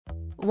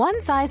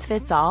One size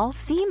fits all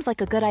seems like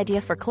a good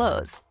idea for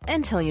clothes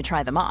until you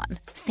try them on.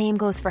 Same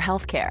goes for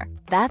healthcare.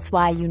 That's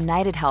why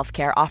United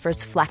Healthcare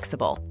offers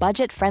flexible,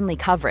 budget-friendly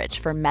coverage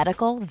for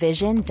medical,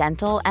 vision,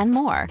 dental, and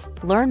more.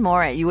 Learn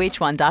more at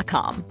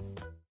uh1.com.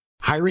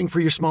 Hiring for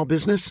your small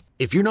business?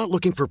 If you're not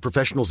looking for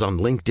professionals on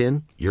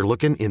LinkedIn, you're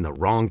looking in the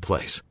wrong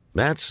place.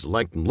 That's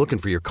like looking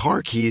for your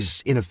car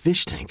keys in a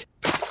fish tank.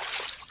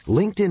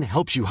 LinkedIn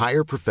helps you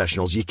hire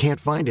professionals you can't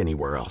find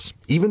anywhere else,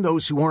 even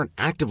those who aren't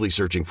actively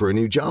searching for a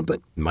new job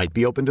but might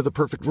be open to the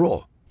perfect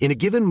role. In a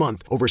given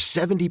month, over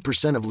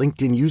 70% of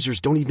LinkedIn users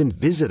don't even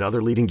visit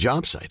other leading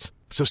job sites.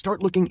 So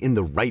start looking in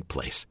the right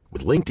place.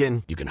 With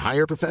LinkedIn, you can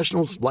hire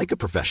professionals like a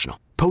professional.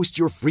 Post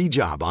your free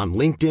job on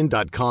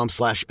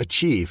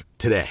linkedin.com/achieve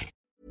today.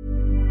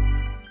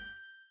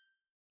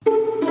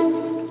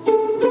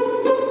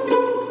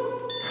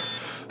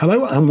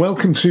 Hello and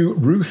welcome to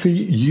Ruthie,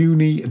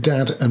 Uni,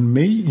 Dad and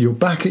Me. You're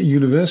back at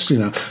university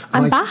now.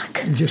 I'm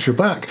back. Yes, you're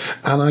back.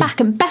 Back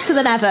and better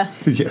than ever.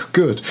 Yes,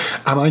 good.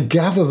 And I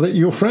gather that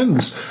your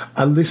friends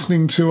are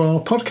listening to our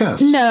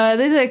podcast. No,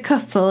 there's a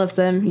couple of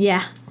them,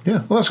 yeah.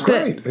 Yeah, well, that's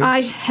great. But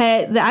I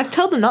hate that. I've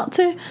told them not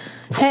to.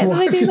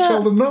 Why have you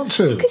told them not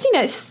to?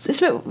 Because,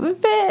 it's a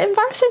bit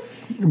embarrassing.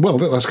 Well,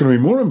 that's going to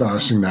be more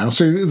embarrassing now.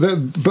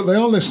 But they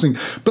are listening.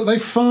 But they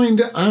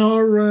find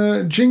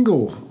our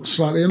jingle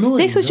slightly annoying.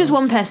 This was just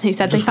one person who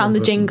said they found the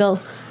jingle.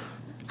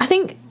 I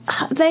think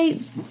they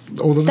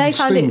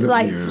found it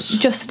like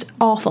just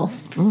awful.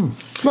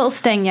 Little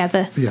sting,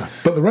 yeah. Yeah,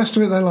 but the rest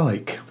of it they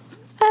like.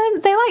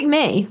 They like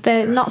me.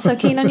 They're not so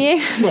keen on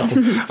you. Well,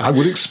 I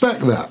would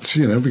expect that,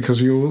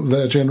 because you're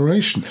their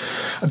generation.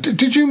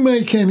 Did you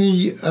make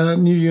any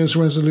New Year's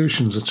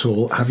resolutions at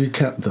all? Have you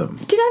kept them?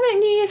 Did I make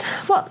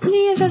New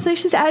Year's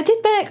resolutions? I did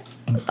make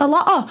a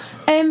lot.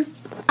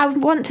 I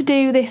want to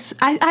do this.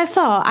 I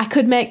thought I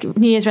could make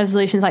New Year's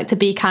resolutions like to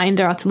be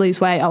kinder or to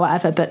lose weight or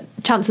whatever, but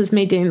chances of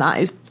me doing that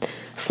is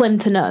slim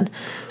to none.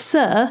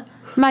 So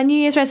my New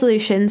Year's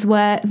resolutions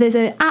were, there's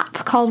an app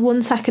called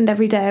 1 Second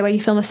Every Day where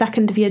you film a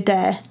second of your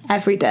day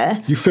every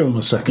day. You film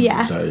a second of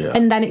your day, yeah.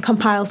 And then it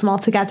compiles them all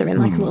together in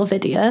like a little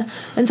video.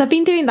 And so I've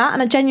been doing that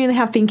and I genuinely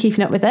have been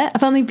keeping up with it.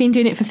 I've only been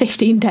doing it for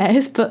 15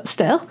 days, but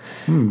still.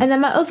 And then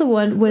my other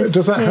one was...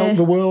 Does that help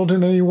the world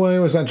in any way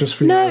or is that just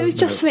for you? No, it was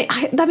just for me.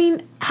 I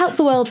mean, help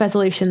the world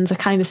resolutions are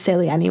kind of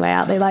silly anyway,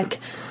 aren't they? Like,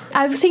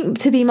 I think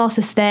to be more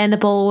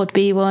sustainable would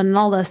be one and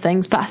all those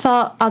things, but I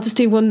thought I'll just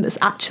do one that's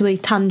actually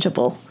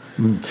tangible.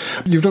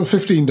 You've done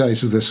 15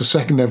 days of this, a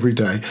second every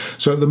day.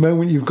 So at the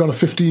moment you've got a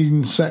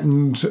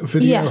 15-second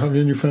video have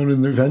you on your phone,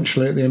 and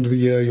eventually at the end of the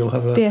year you'll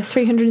have a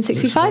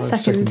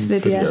 365-second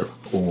video.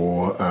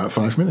 Or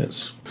 5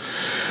 minutes.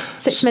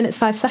 6 minutes,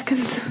 5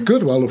 seconds.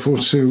 Good. Well, I look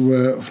forward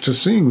to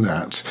seeing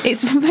that.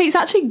 It's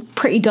actually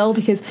pretty dull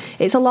because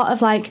it's a lot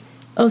of like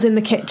us in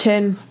the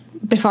kitchen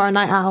before a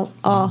night out,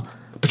 or...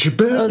 But you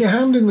burnt your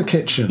hand in the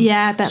kitchen.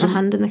 Yeah, I burnt my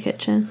hand in the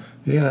kitchen.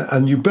 Yeah,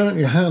 and you burnt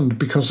your hand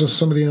because of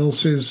somebody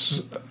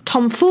else's...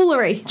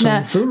 Tomfoolery.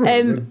 No,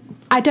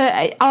 I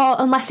don't... Or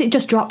unless it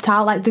just dropped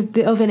out, like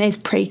the oven is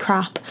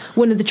pre-crap.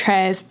 One of the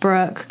trays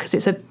broke because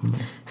it's a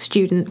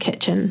student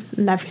kitchen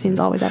and everything's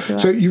always everywhere.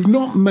 So you've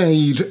not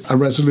made a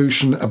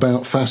resolution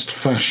about fast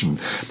fashion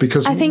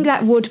because... I think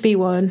that would be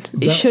one.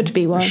 It should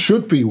be one.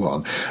 Should be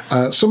one.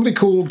 Somebody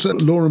called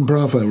Lauren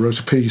Bravo wrote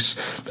a piece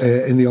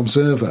in The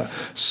Observer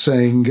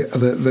saying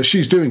that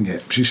she's doing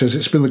it. She says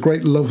it's been the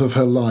great love of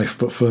her life,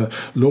 but for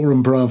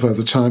Lauren Bravo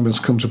the time has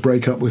come to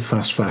break up with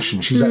fast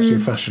fashion. She's actually a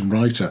fashion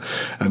writer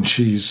and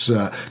she's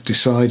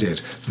decided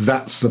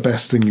that's the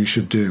best thing you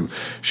should do.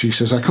 She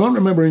says, I can't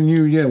remember a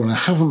new year when I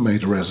haven't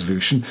made a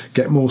resolution.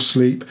 Get more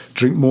sleep,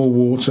 drink more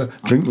water,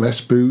 drink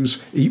less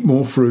booze, eat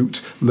more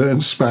fruit,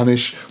 learn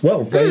Spanish.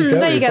 Well, there you go.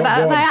 There you go.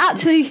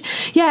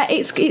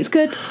 It's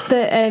good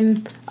that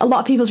a lot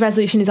of people's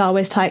resolution is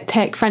always to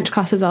take French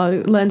classes or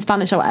learn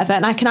Spanish or whatever,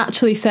 and I can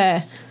actually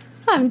say,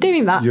 I'm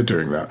doing that. You're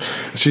doing that.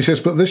 She says,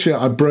 but this year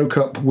I broke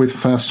up with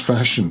fast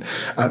fashion.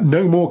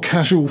 No more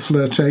casual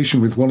flirtation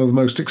with one of the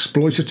most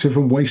exploitative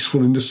and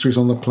wasteful industries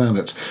on the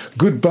planet.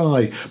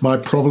 Goodbye, my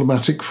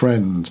problematic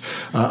friend.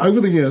 Over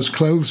the years,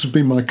 clothes have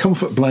been my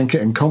comfort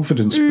blanket and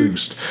confidence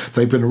boost.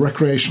 They've been a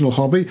recreational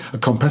hobby, a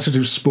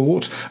competitive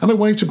sport, and a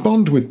way to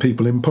bond with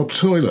people in pub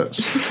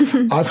toilets.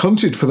 I've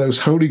hunted for those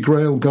holy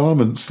grail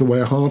garments the way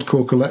a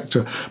hardcore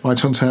collector might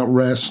hunt out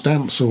rare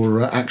stamps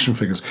or action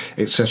figures,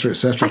 etc.,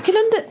 etc.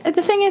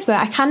 The thing is, though,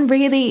 I can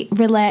really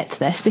relate to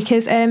this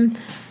because I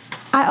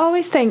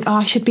always think,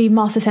 I should be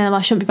more sustainable,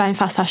 I shouldn't be buying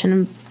fast fashion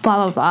and blah,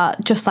 blah, blah,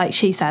 just like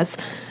she says.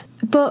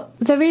 But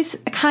there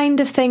is a kind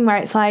of thing where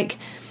it's like,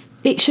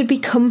 it should be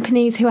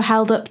companies who are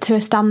held up to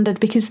a standard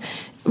because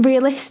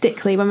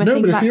realistically, when we're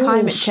thinking about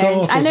climate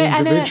change...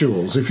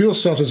 If you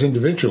start as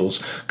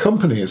individuals,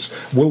 companies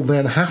will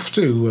then have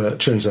to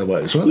change their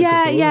ways, won't they?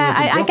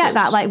 I get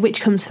that, like, which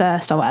comes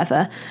first or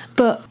whatever.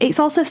 But it's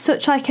also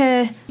such, like,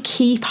 a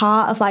key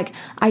part of, like,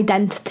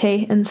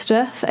 identity and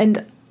stuff.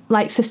 And,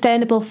 like,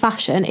 sustainable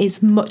fashion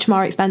is much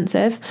more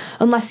expensive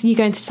unless you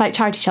go into, like,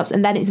 charity shops,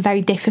 and then it's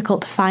very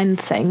difficult to find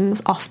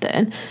things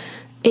often.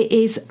 it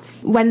is,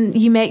 when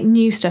you make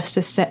new stuff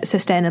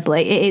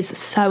sustainably, it is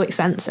so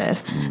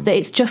expensive that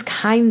it's just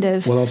kind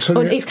of, Well, I'll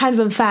tell you, it's kind of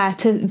unfair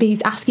to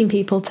be asking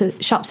people to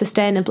shop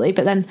sustainably,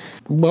 but then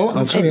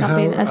I'll tell you how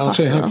you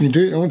can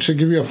do it. I want to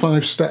give you a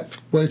 5-step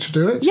way to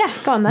do it. Yeah,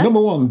 go on then.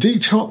 Number 1,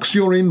 detox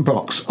your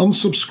inbox.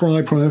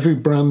 Unsubscribe from every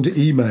brand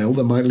email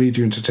that might lead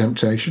you into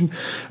temptation.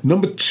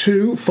 Number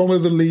 2, follow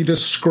the leader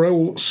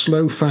scroll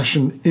slow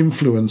fashion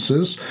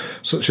influencers,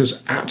 such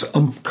as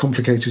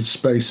 @uncomplicated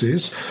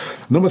spaces.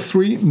 Number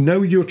 3,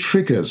 know your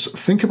triggers.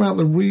 Think about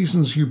the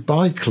reasons you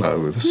buy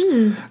clothes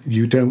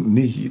you don't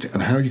need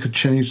and how you could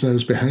change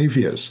those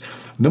behaviours.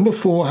 Number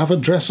 4, have a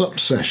dress-up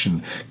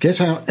session.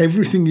 Get out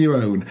everything you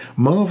own.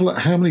 Marvel at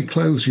how many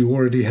clothes you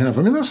already have.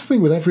 I mean, that's the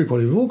thing with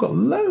everybody. We've all got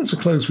loads of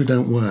clothes we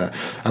don't wear.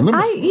 And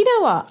you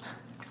know what?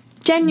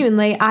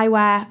 Genuinely, I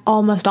wear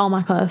almost all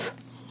my clothes.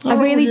 I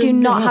really do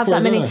not have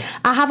that many.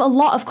 I have a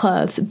lot of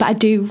clothes, but I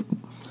do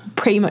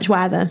pretty much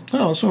wear them.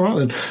 Oh, that's all right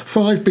then.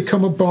 5,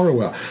 become a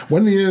borrower.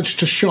 When the urge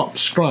to shop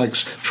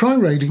strikes, try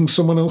raiding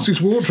someone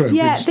else's wardrobe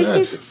instead.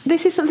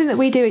 This is something that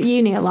we do at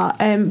uni a lot,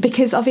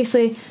 because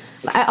obviously,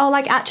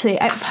 actually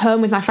at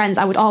home with my friends,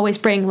 I would always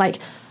bring like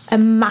a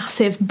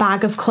massive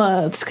bag of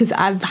clothes because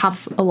I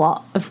have a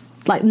lot of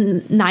like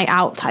night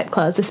out type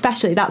clothes.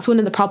 Especially, that's one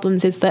of the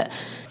problems, is that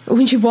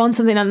when you've worn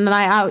something on a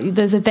night out,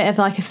 there's a bit of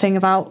like a thing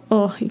about,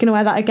 oh, you're gonna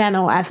wear that again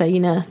or whatever,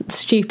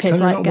 stupid. Can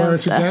you like not girl wear it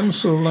stuff. again?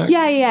 So like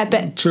yeah,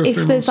 but if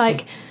there's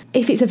like,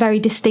 if it's a very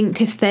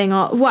distinctive thing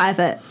or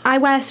whatever, I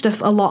wear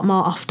stuff a lot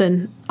more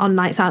often on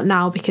nights out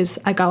now because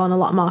I go on a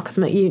lot more because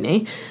I'm at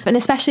uni. And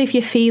especially if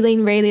you're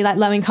feeling really like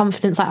low in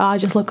confidence, like, oh, I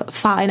just look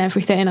fat in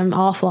everything, I'm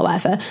awful or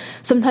whatever.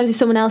 Sometimes if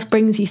someone else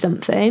brings you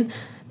something,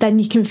 then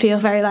you can feel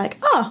very like,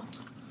 oh,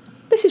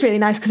 this is really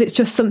nice because it's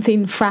just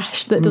something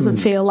fresh that doesn't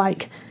feel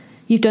like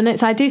you've done it.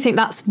 So I do think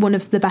that's one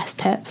of the best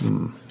tips.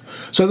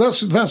 So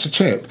that's a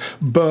tip,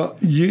 but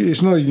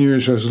it's not a New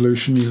Year's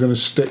resolution. You're going to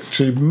stick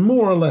to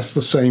more or less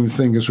the same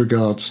thing as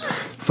regards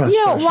fast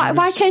fashion.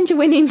 Why change a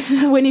winning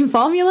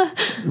formula?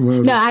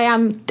 Well, no, I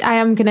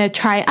am going to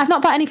try. I've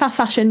not bought any fast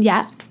fashion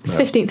yet. It's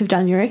 15th of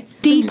January.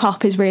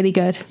 Depop is really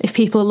good if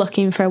people are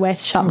looking for a way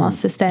to shop more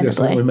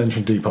sustainably. Yes, we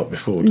mentioned Depop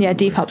before. Yeah,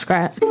 Depop's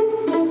great.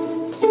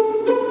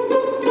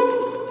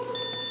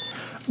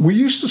 We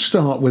used to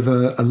start with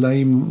a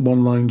lame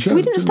one-line joke.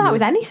 We didn't start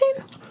with anything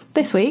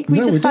this week. We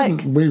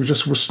didn't. We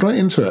just were straight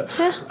into it.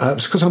 Yeah.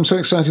 It's because I'm so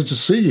excited to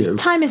see you.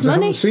 Time is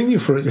money. I haven't seen you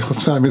for it.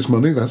 Time is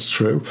money, that's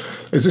true.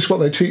 Is this what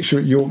they teach you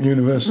at York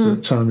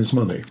University, Time is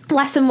money?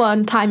 Lesson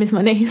 1, time is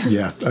money.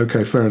 Yeah,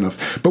 okay, fair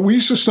enough. But we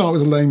used to start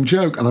with a lame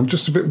joke, and I'm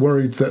just a bit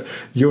worried that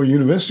your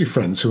university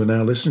friends who are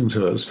now listening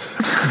to us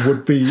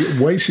would be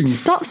waiting...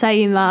 Stop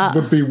saying that.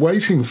 Would be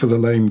waiting for the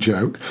lame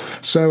joke.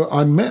 So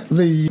I met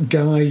the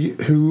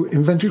guy who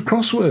invented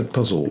crossword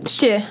puzzles.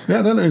 Did you? Yeah,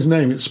 I don't know his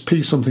name. It's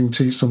P something,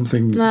 T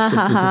something...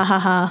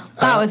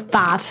 That was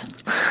bad.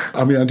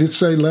 I mean, I did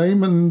say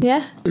lame, and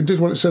yeah, it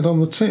did what it said on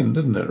the tin,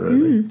 didn't it,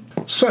 really?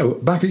 So,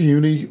 back at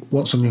uni,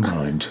 what's on your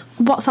mind?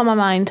 What's on my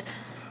mind?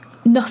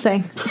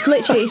 Nothing.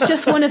 It's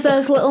just one of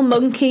those little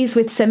monkeys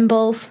with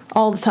symbols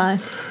all the time.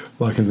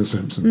 Like in The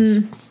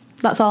Simpsons.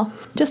 That's all.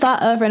 Just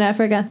that over and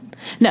over again.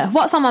 No,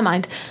 what's on my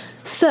mind?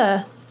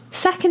 So,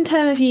 second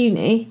term of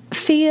uni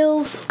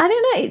feels, I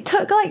don't know, it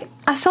took like,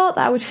 I thought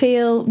that I would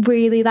feel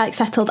really like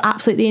settled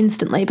absolutely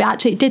instantly, but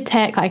actually it did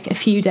take like a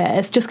few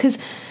days just because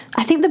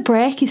I think the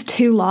break is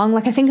too long.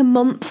 Like I think a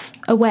month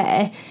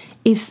away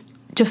is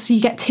just, you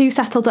get too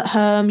settled at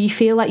home, you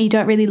feel like you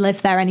don't really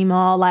live there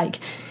anymore. Like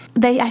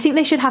I think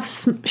they should have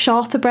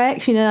shorter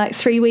breaks, like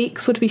 3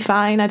 weeks would be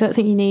fine. I don't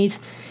think you need,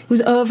 it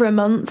was over a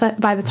month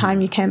by the time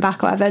you came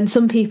back or whatever, and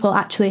some people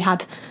actually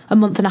had a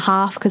month and a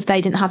half because they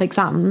didn't have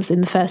exams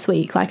in the first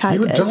week like I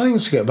did. You were dying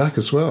to get back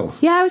as well.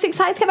 Yeah, I was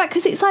excited to get back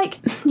because it's like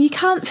you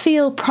can't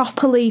feel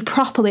properly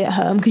at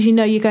home because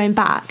you're going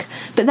back,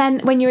 but then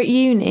when you're at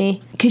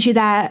uni, because you're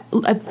there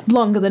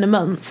longer than a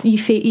month, you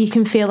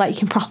can feel like you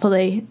can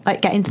properly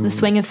like get into the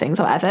swing of things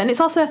or whatever. And it's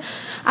also,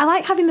 I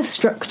like having the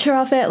structure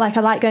of it. Like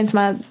I like going to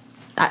my,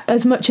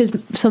 as much as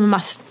some of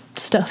my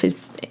stuff is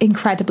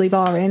incredibly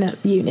boring at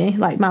uni,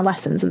 like my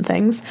lessons and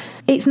things,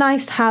 it's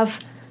nice to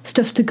have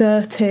stuff to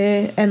go to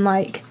and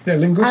like, yeah,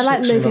 linguistics, I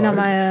like living on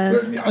my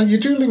own. You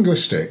do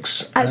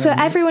linguistics. So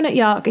everyone at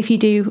York, if you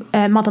do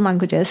modern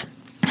languages,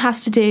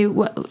 has to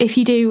do, if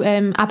you do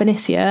ab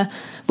initio,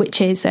 which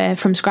is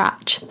from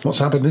scratch.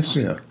 What's ab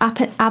initio?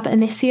 Ab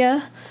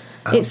initio.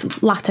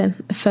 It's Latin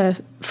for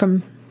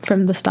from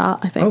the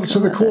start, I think. Oh, so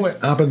they call it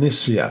ab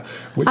initio,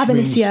 which ab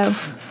initio. Means...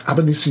 Ab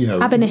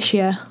initio. Ab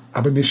initio.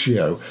 Ab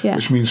initio, yeah.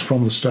 Which means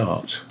from the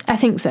start. I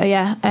think so,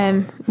 yeah.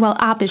 Well,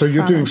 ab is so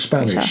you're from, doing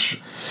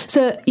Spanish.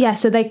 So, yeah,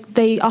 so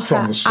they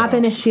offer ab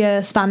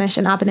initio Spanish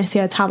and ab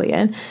initio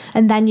Italian,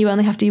 and then you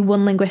only have to do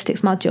one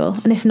linguistics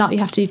module, and if not, you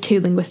have to do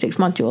 2 linguistics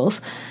modules.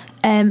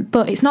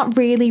 but it's not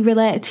really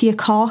related to your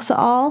course at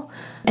all,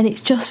 and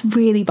it's just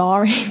really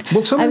boring.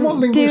 Well, tell me what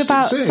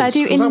linguistics is, so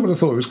I would have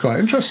thought it was quite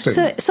interesting.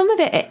 So some of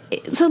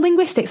so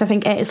linguistics, I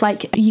think it's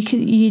like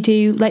you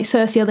do like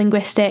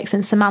sociolinguistics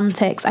and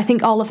semantics. I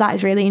think all of that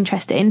is really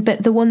interesting,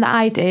 but the one that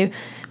I do,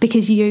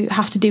 because you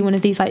have to do one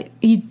of these, like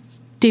you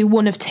do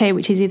one of two,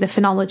 which is either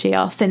phonology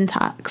or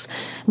syntax,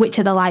 which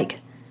are the like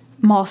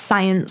more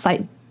science,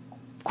 like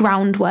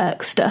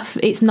groundwork stuff.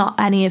 It's not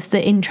any of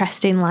the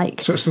interesting like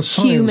so it's the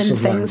human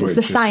things. Language. It's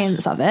the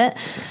science of it,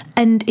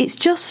 and it's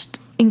just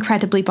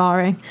incredibly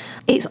boring.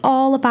 It's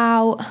all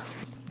about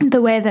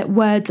the way that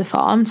words are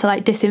formed. So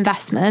like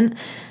disinvestment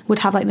would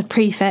have like the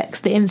prefix,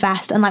 the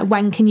invest, and like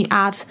when can you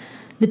add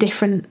the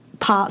different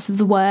parts of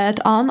the word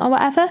on or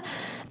whatever.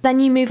 Then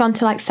you move on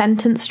to like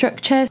sentence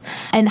structures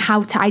and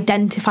how to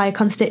identify a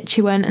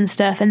constituent and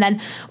stuff. And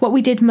then what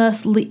we did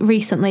most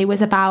recently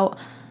was about,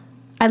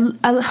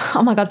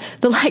 oh my God,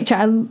 the lecture,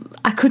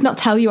 I could not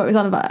tell you what it was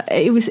on about.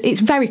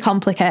 It's very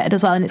complicated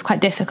as well, and it's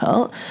quite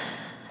difficult.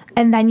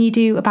 And then you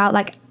do about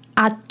like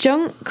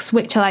adjuncts,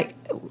 which are like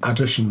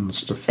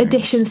additions to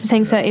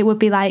things. So it would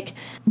be like,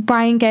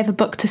 Brian gave a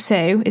book to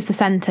Sue is the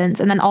sentence,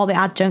 and then all the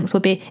adjuncts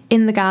would be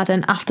in the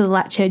garden, after the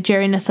lecture,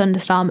 during a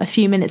thunderstorm, a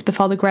few minutes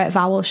before the great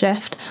vowel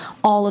shift.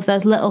 All of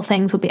those little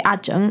things would be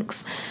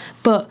adjuncts.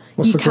 But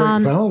what's the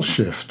great vowel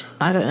shift?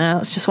 I don't know,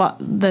 that's just what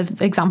the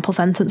example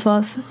sentence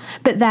was.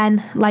 But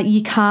then like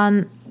you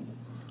can't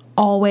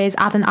always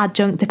add an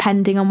adjunct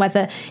depending on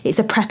whether it's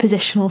a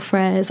prepositional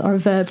phrase or a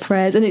verb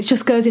phrase, and it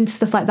just goes into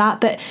stuff like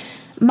that. But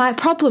my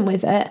problem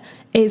with it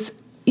is,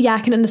 yeah, I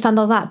can understand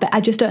all that, but I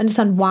just don't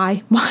understand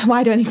why.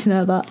 Why do I need to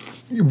know that?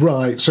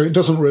 Right, so it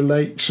doesn't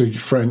relate to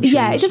French.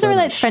 Yeah, it doesn't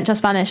relate to French or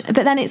Spanish.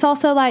 But then it's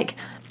also like,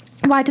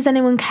 why does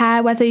anyone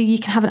care whether you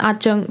can have an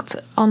adjunct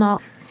or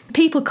not?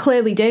 People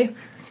clearly do.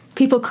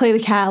 People clearly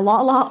care a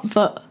lot,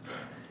 but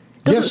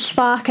it doesn't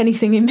spark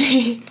anything in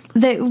me.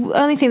 The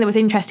only thing that was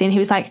interesting, he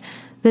was like,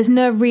 there's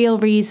no real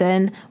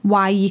reason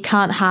why you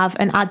can't have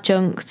an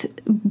adjunct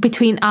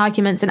between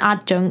arguments and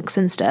adjuncts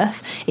and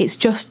stuff. It's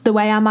just the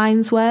way our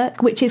minds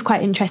work, which is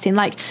quite interesting.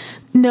 Like,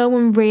 no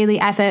one really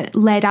ever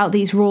laid out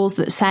these rules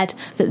that said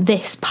that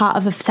this part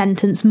of a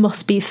sentence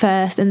must be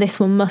first and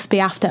this one must be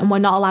after, and we're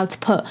not allowed to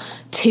put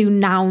two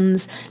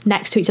nouns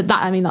next to each other.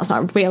 That's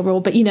not a real rule,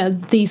 but you know,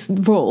 these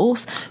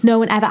rules, no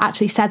one ever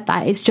actually said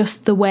that. It's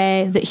just the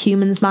way that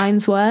humans'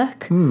 minds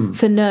work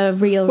for no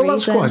real reason.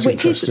 That's quite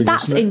interesting,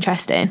 that's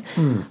interesting.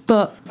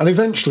 But and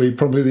eventually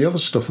probably the other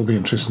stuff will be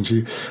interesting to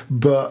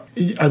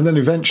you, and then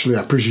eventually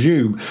I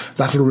presume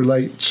that'll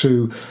relate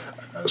to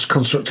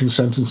constructing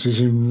sentences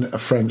in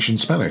French and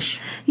Spanish.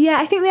 Yeah,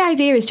 I think the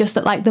idea is just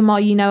that like the more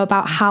you know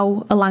about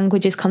how a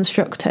language is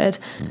constructed,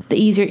 the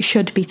easier it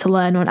should be to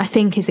learn one, I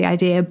think is the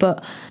idea.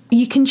 But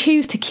you can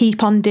choose to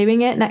keep on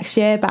doing it next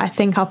year, but I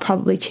think I'll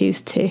probably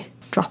choose to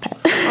drop it.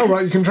 Oh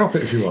right, you can drop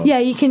it if you want. Yeah,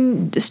 you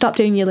can stop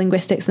doing your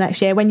linguistics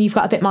next year when you've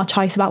got a bit more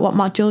choice about what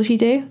modules you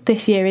do.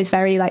 This year is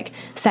very like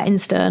set in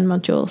stone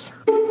modules.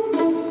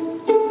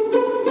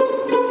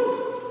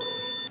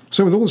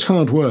 So with all this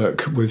hard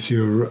work with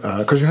your...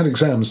 because you had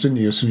exams, didn't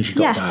you, as soon as you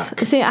got back?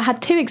 Yes. So I had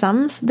 2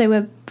 exams. They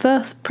were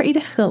both pretty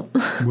difficult.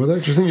 Were they?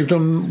 Do you think you've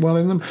done well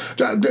in them?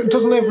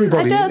 Doesn't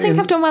everybody... I don't think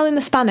I've done well in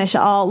the Spanish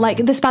at all.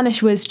 Like, the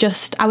Spanish was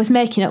just... I was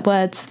making up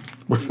words.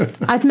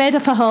 I'd made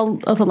up a whole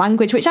other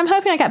language, which I'm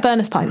hoping I get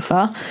bonus points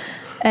for.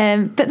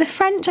 But the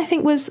French, I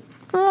think, was...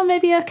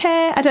 maybe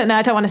okay. I don't know.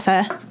 I don't want to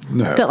say.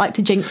 No. Don't like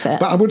to jinx it.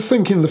 But I would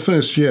think in the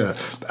first year,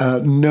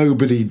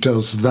 nobody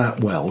does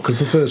that well, because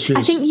the first year...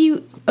 I think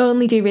you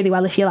only do really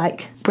well if you're,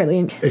 like,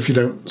 brilliant. If you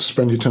don't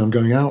spend your time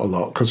going out a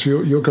lot, because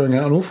you're going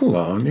out an awful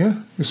lot, aren't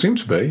you? You seem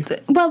to be.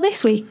 Well,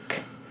 this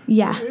week...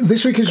 Yeah.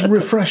 This week is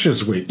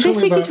Refreshers Week.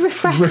 This week is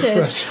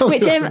Refreshers.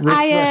 Which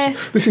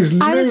this is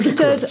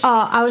ludicrous.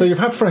 So you've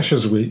had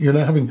Freshers Week, you're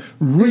now having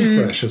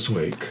Refreshers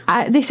Week.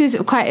 This was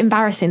quite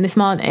embarrassing this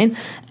morning.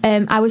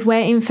 I was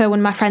waiting for one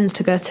of my friends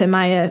to go to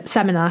my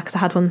seminar, because I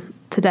had one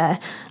today,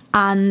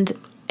 and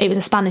it was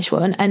a Spanish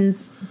one, and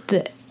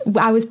it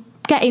was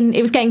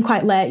getting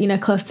quite late, you know,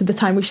 close to the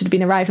time we should have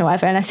been arriving or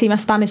whatever, and I see my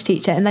Spanish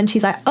teacher, and then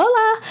she's like,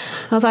 hola!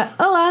 I was like,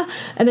 hola!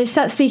 And then she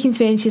starts speaking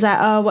to me, and she's like,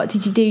 oh, what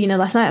did you do, you know,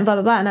 last night, and blah,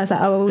 blah, blah, and I was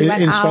like, oh, well, we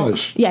went out. In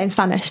Spanish? Yeah, in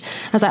Spanish.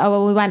 I was like, oh,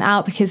 well, we went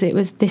out because it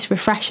was this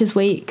Refreshers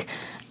Week,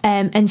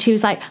 and she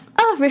was like,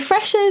 oh,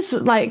 Refreshers,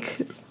 like...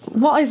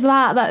 What is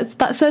that?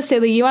 That's so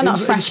silly. You are not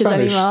freshers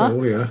anymore.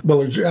 Still, yeah.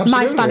 Well, absolutely.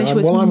 My Spanish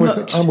was I'm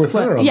with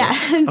her on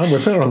that. I'm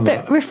with her on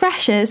that. But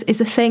refreshers is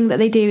a thing that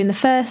they do in the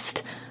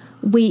first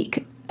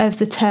week of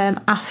the term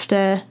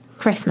after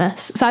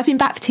Christmas. So I've been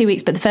back for 2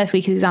 weeks, but the first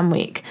week is exam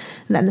week,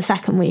 and then the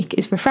second week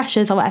is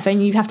refreshers or whatever,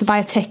 and you have to buy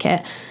a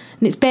ticket,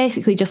 and it's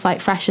basically just like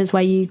freshers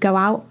where you go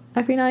out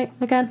every night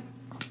again.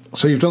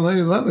 So you've done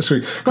that this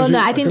week? Well, no,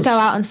 I didn't go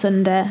out on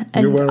Sunday,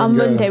 and on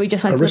Monday we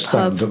just went to the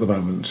pub. At the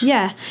moment.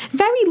 Yeah,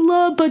 very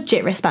low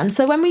budget wristband.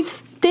 So when we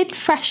did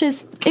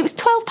freshers, it was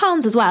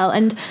 £12 as well,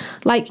 and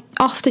like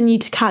often you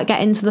can't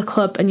get into the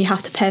club and you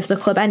have to pay for the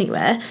club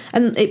anyway,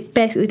 and it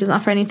basically doesn't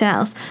offer anything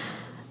else.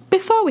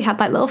 before we had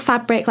like little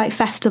fabric like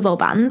festival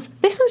bands.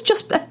 This was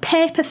just a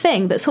paper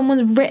thing that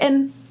someone's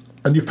written.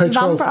 And you paid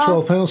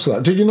 £12 for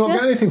that. Did you not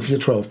get anything for your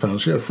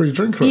 £12? You get a free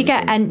drink or You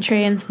anything? get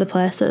entry into the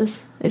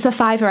places. It's a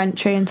 £5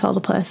 entry into all the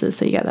places,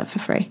 so you get that for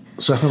free.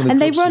 So how many and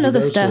they pubs run did you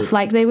other go stuff. to?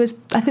 Like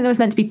I think there was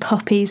meant to be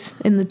puppies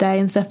in the day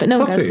and stuff, but no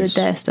one goes to the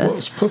day stuff.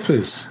 What's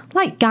puppies?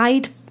 Like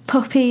guide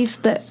puppies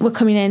that were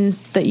coming in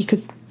that you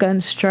could go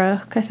and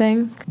stroke, I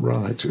think.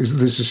 Right.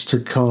 This is to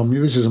calm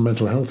you. This is a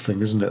mental health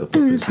thing, isn't it? The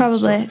puppies and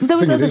Probably. stuff. There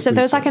was I think other it is stuff.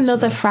 There was these like days,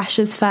 another yeah.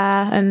 freshers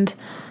fair, and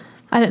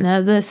I don't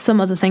know, there's some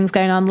other things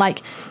going on.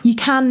 Like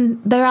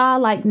there are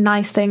like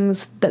nice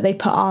things that they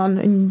put on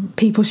and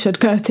people should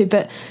go to,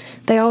 but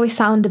they always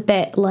sound a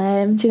bit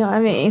lame. Do you know what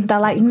I mean?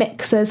 They're like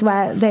mixers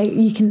where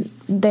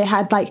they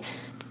had like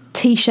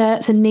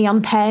t-shirts and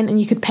neon paint, and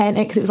you could paint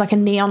it because it was like a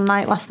neon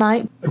night last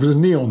night. It was a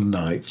neon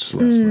night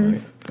last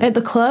night. At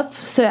the club,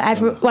 so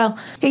well,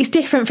 it's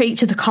different for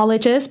each of the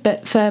colleges,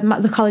 but for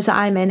the college that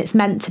I'm in, it's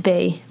meant to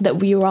be that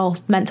we were all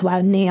meant to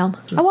wear neon.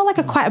 I wore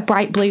like quite a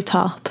bright blue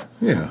top,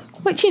 Yeah.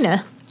 which, you know,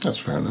 That's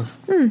fair enough.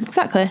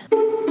 exactly.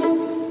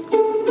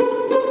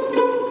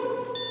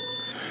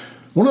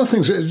 One of the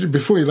things,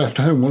 before you left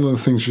home, one of the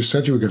things you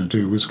said you were going to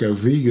do was go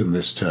vegan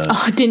this term.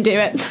 Oh, I didn't do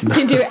it.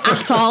 Didn't do it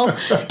at all.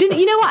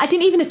 You know what? I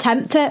didn't even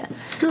attempt it.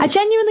 I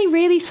genuinely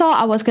really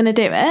thought I was going to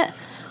do it,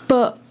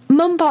 but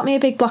Mum bought me a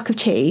big block of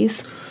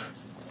cheese,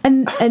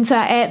 and so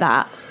I ate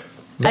that.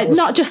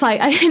 Not just like,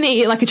 I didn't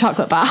eat it like a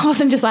chocolate bar. I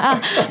wasn't just like,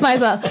 might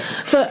as well.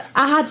 But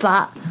I had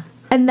that,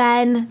 and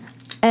then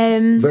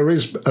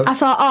I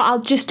thought,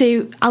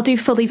 I'll do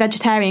fully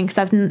vegetarian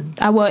because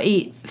I won't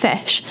eat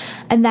fish,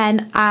 and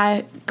then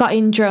I got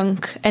in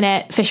drunk and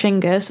ate fish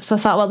fingers. So I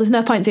thought, well, there's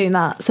no point doing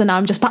that. So now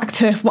I'm just back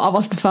to what I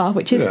was before,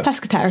 which is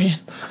pescatarian.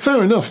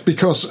 Fair enough,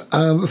 because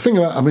the thing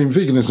about,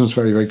 veganism is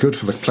very, very good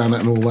for the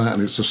planet and all that,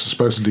 and it's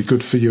supposedly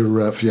good for your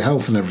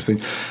health and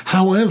everything.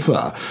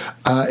 However,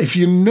 if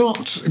you're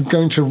not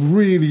going to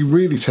really,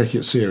 really take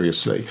it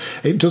seriously,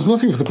 it does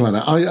nothing for the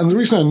planet. And the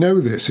reason I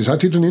know this is I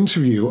did an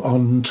interview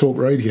on Talk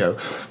Radio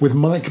with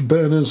Mike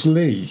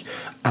Berners-Lee.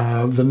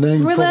 The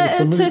name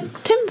related to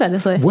Tim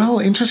Berners-Lee. Well,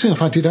 interesting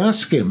enough, I did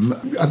ask him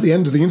at the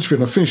end of the interview,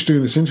 and I finished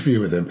doing this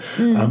interview with him.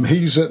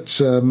 He's at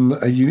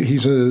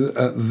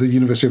the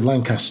University of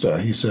Lancaster.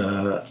 He's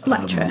a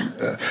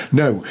lecturer.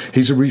 No,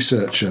 he's a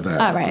researcher there.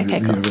 Oh, right, okay,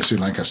 at the cool. University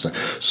of Lancaster.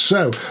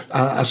 So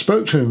I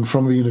spoke to him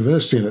from the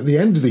university, and at the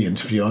end of the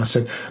interview, I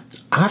said,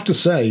 I have to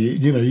say,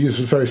 you use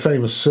a very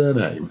famous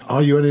surname.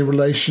 Are you any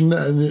relation?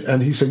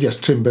 And he said, yes,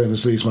 Tim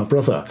Berners-Lee is my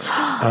brother.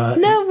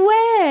 No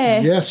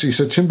way. Yes, he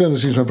said, Tim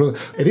Berners-Lee is my brother.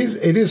 It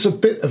is a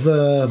bit of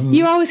a...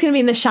 You're always going to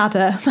be in the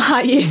shadow,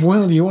 aren't you?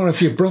 Well, you are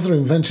if your brother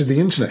invented the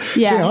internet.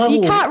 Yeah,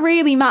 you can't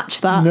really match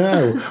that.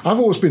 No, I've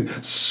always been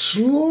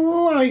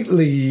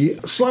slightly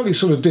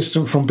sort of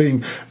distant from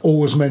being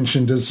always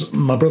mentioned as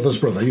my brother's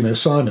brother,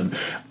 Simon.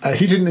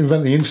 He didn't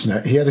invent the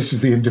internet, he edited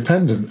The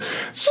Independent.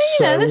 So,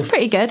 that's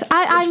pretty good.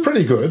 It's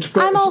pretty good.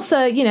 But I'm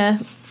also,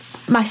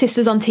 my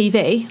sister's on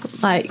TV.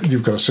 Like,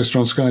 you've got a sister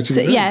on Sky TV.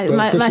 So, yeah,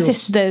 my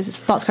sister's the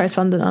sports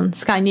correspondent on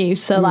Sky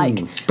News. So,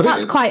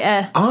 that's quite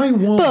a...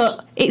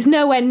 But it's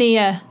nowhere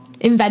near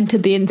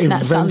invented the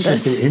internet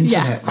standard. The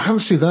internet. Yeah.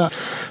 Fancy that.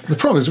 The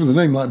problem is with a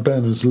name like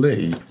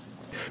Berners-Lee...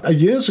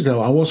 Years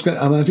ago,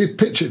 and I did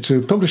pitch it to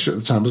a publisher at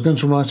the time, I was going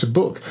to write a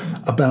book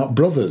about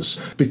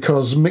brothers,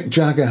 because Mick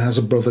Jagger has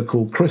a brother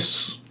called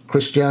Chris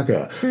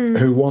Jagger,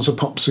 who was a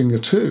pop singer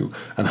too,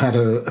 and had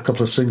a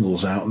couple of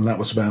singles out, and that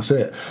was about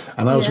it.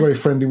 And I was very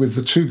friendly with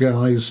the two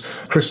guys,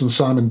 Chris and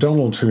Simon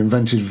Donald, who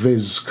invented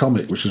Viz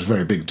Comic, which was a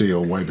very big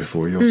deal way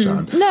before your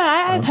time. No,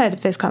 I've heard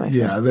of Viz Comic.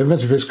 Yeah, they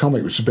invented Viz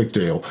Comic, which is a big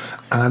deal.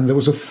 And there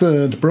was a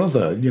third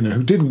brother,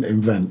 who didn't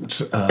invent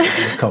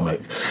the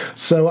comic.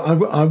 So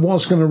I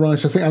was going to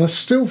write a thing, and I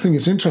still think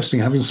it's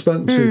interesting, having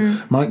spoken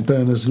to Mike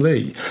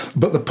Berners-Lee.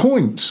 But the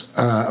point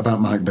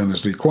about Mike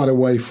Berners-Lee, quite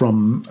away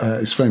from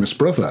his famous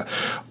brother,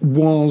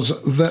 was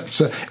that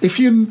if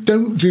you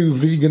don't do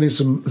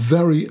veganism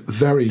very,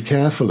 very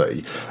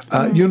carefully,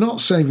 you're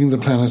not saving the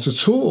planet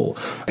at all.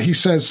 He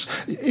says,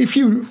 if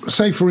you,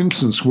 say for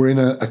instance, we're in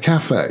a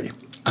cafe,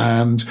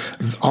 and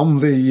on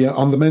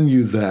the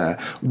menu there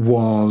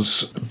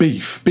was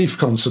beef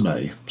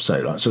consommé,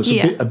 say, right? So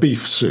it's a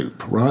beef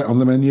soup, right, on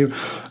the menu.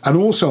 And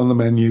also on the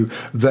menu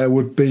there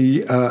would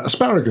be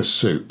asparagus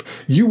soup.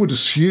 You would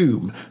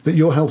assume that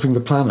you're helping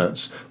the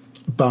planet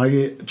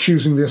by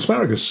choosing the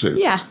asparagus soup.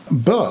 Yeah.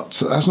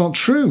 But that's not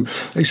true.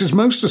 He says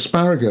most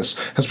asparagus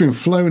has been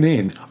flown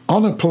in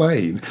on a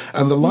plane,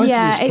 and the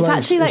likeliest it's place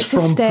actually like is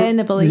from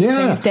sustainable eating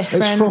is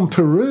different. It's from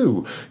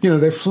Peru.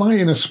 They fly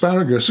in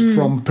asparagus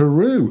from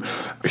Peru.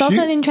 It's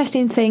also an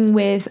interesting thing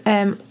with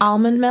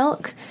almond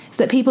milk, is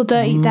that people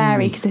don't eat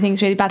dairy because they think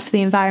it's really bad for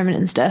the environment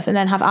and stuff, and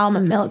then have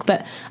almond milk,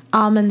 but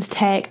almonds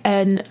take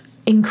an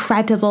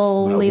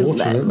incredibly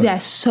water,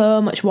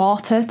 so much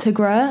water to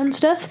grow and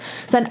stuff.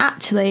 So then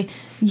actually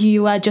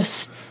you are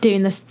just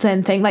doing the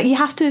same thing. Like, you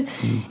have to,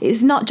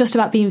 it's not just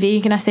about being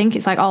vegan, I think.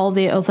 It's like all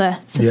the other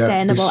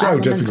sustainable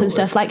elements and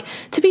stuff. Like,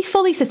 to be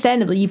fully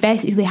sustainable, you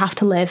basically have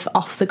to live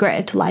off the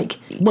grid. Like,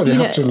 well, you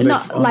have to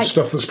live on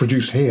stuff that's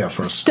produced here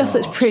for a start. Stuff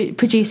that's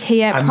produced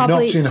here, and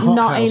probably not in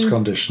hothouse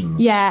conditions.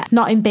 Yeah,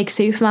 not in big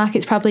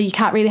supermarkets. Probably you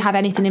can't really have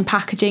anything in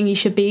packaging. You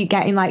should be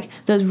getting like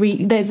those.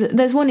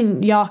 There's one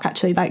in York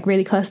actually, like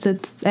really close to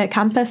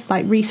campus,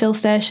 like refill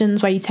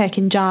stations where you take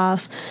in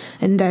jars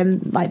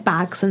and like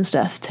bags and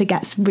stuff to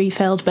get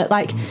refilled. But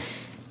like.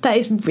 That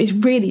is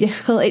really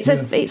difficult.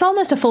 It's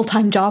almost a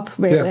full-time job,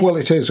 really. Yeah, well,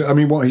 it is. I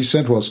mean, what he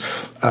said was,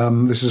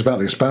 this is about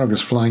the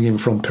asparagus flying in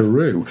from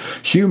Peru.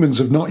 Humans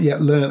have not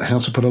yet learnt how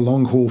to put a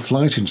long-haul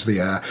flight into the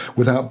air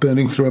without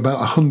burning through about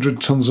 100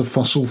 tonnes of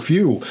fossil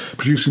fuel,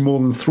 producing more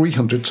than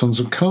 300 tonnes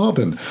of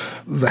carbon.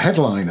 The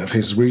headline of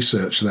his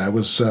research there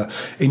was,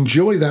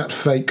 enjoy that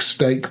fake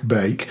steak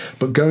bake,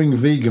 but going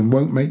vegan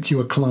won't make you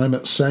a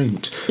climate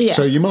saint. Yeah.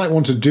 So you might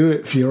want to do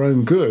it for your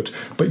own good,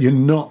 but you're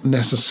not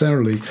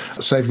necessarily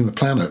saving the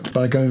planet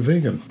by going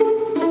vegan.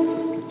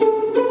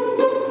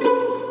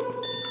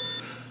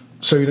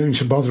 So you don't need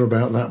to bother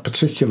about that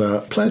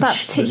particular pledge. That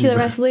particular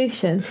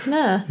resolution.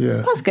 No.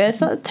 Yeah. That's good.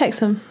 So that takes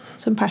some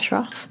pressure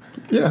off.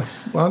 Yeah.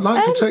 Well, I'd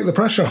like to take the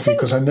pressure off you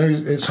because I know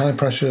it's high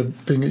pressure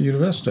being at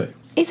university.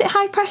 Is it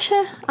high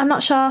pressure? I'm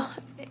not sure.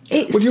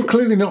 Well, you're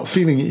clearly not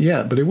feeling it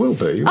yet, but it will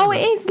be. Oh, it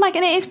is. Like,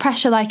 and it is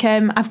pressure. Like,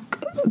 I've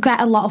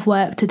got a lot of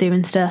work to do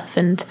and stuff.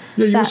 And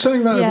yeah, you were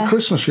saying that over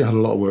Christmas you had a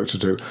lot of work to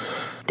do.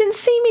 Didn't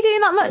see me doing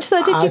that much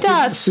though, did you, Dad?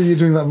 I didn't see you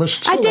doing that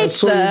much at all. I did, I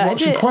saw you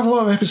watching quite a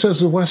lot of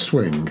episodes of West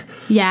Wing.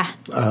 Yeah.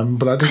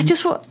 But I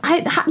didn't...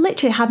 I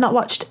literally had not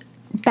watched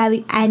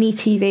barely any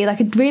TV.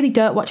 Like, I really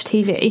don't watch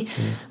TV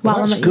while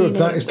I'm at uni. That's good.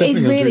 That is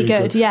definitely really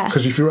good, yeah.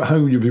 Because if you're at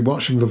home, you'll be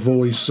watching The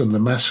Voice and The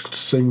Masked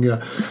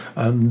Singer.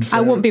 And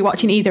I wouldn't be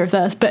watching either of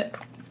those, but...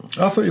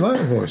 I thought you liked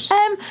The Voice.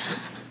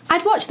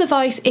 I'd watch The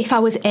Voice if I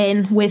was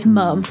in with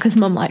Mum, because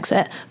Mum likes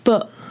it,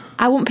 but...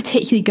 I wouldn't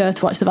particularly go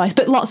to watch The Voice,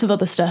 but lots of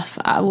other stuff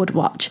I would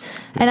watch.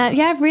 And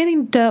I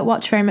really don't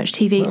watch very much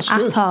TV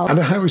at all.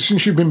 And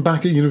since you've been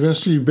back at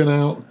university, you've been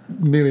out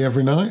nearly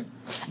every night?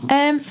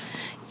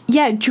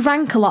 Yeah,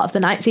 drank a lot of the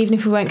nights, even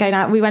if we weren't going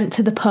out. We went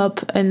to the pub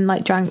and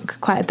like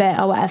drank quite a bit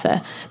or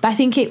whatever. But I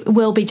think it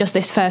will be just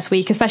this first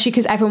week, especially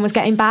because everyone was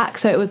getting back.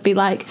 So it would be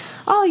like,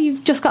 oh,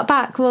 you've just got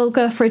back, we'll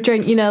go for a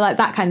drink, like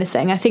that kind of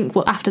thing. I think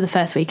after the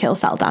first week, it'll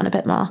settle down a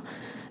bit more.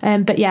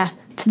 But yeah.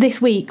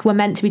 This week we're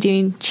meant to be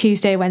doing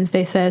Tuesday,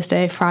 Wednesday,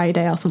 Thursday,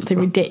 Friday or something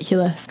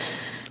ridiculous,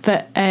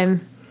 but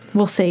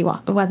we'll see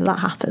whether that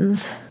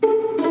happens.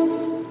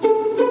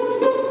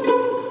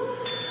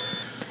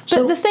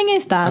 But the thing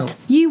is, Dad,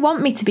 you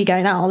want me to be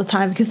going out all the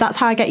time because that's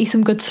how I get you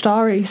some good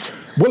stories.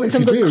 Well, if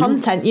some you good do,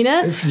 content,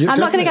 I'm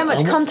not going to get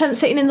much content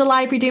sitting in the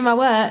library doing my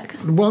work.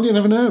 Well, you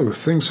never know.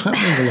 Things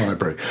happen in the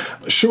library.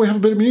 Shall we have a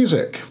bit of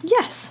music?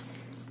 Yes.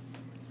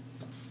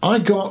 I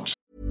got...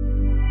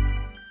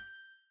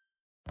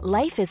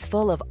 Life is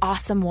full of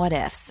awesome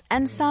what-ifs,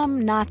 and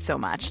some not so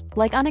much,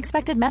 like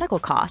unexpected medical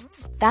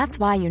costs. That's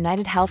why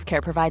United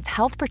Healthcare provides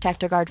Health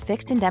Protector Guard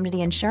fixed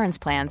indemnity insurance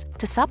plans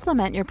to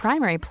supplement your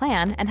primary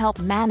plan and help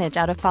manage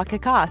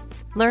out-of-pocket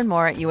costs. Learn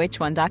more at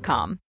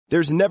uh1.com.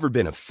 There's never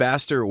been a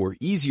faster or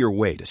easier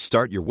way to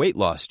start your weight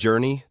loss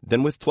journey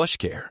than with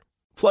PlushCare.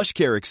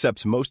 PlushCare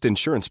accepts most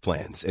insurance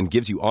plans and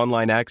gives you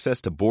online access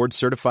to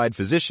board-certified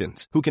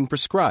physicians who can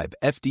prescribe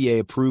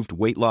FDA-approved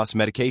weight loss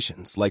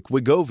medications like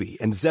Wegovy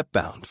and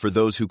Zepbound for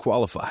those who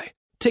qualify.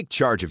 Take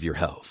charge of your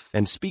health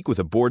and speak with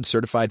a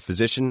board-certified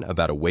physician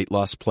about a weight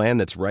loss plan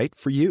that's right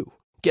for you.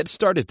 Get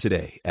started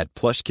today at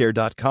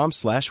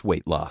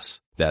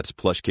plushcare.com/weight-loss. That's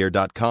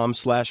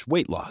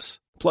plushcare.com/weight-loss.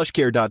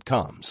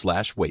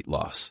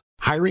 plushcare.com/weight-loss.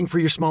 Hiring for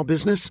your small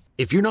business?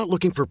 If you're not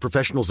looking for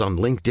professionals on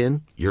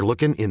LinkedIn, you're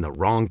looking in the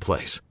wrong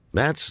place.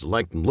 That's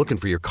like looking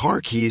for your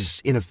car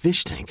keys in a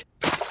fish tank.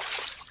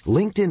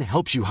 LinkedIn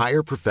helps you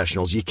hire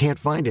professionals you can't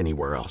find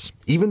anywhere else,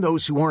 even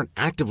those who aren't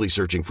actively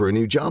searching for a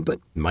new job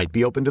but might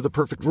be open to the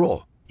perfect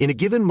role. In a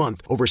given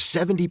month, over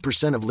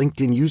 70% of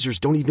LinkedIn users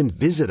don't even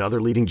visit other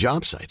leading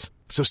job sites.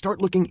 So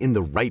start looking in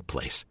the right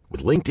place.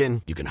 With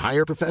LinkedIn, you can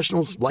hire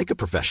professionals like a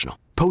professional.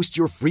 Post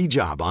your free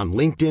job on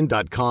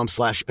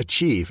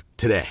linkedin.com/achieve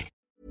today.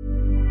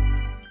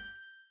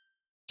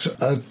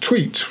 A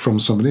tweet from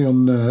somebody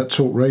on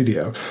Talk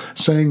Radio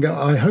saying,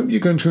 I hope you're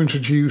going to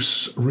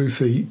introduce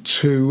Ruthie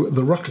to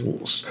the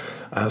Ruttles.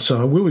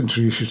 So I will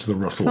introduce you to the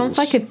Ruttles. Sounds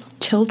like a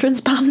children's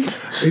band.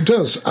 It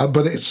does,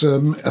 but it's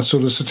a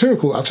sort of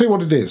satirical... I'll tell you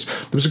what it is.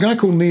 There was a guy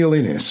called Neil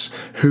Innes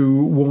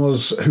who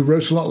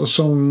wrote a lot of the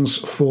songs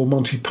for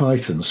Monty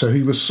Python. So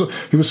he was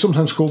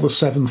sometimes called the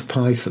Seventh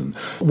Python.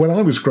 When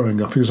I was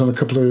growing up, he was on a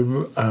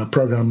couple of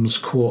programmes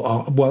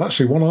called...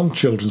 actually, one on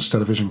children's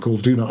television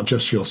called Do Not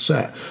Adjust Your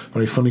Set.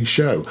 Very funny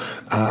show.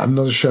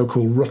 Another show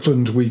called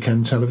Rutland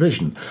Weekend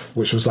Television,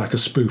 which was like a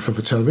spoof of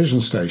a television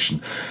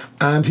station.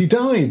 And he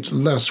died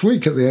last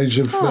week at the age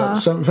of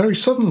very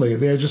suddenly at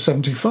the age of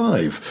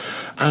 75,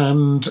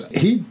 and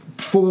he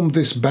formed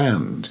this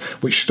band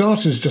which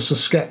started as just a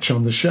sketch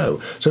on the show.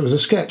 So it was a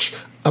sketch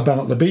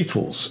about the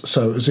Beatles.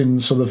 So it was in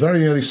sort of the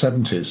very early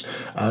 70s,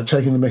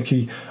 taking the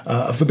mickey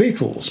of the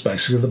Beatles,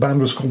 basically. The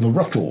band was called the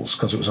Ruttles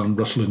because it was on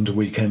Rutland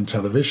Weekend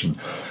Television.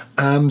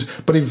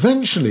 But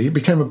eventually it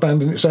became a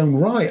band in its own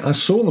right. I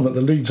saw them at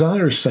the Leeds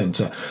Irish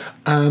Centre,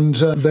 and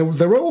they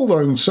were all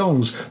their own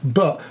songs,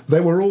 but they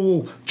were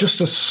all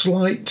just a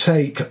slight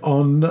take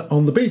on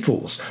the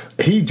Beatles.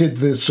 He did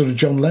the sort of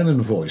John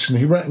Lennon voice, and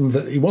he reckoned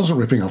that he wasn't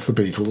ripping off the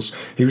Beatles,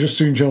 he was just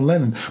doing John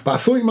Lennon. But I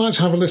thought you might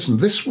have a listen.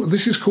 This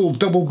is called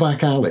Double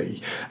Back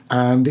Alley,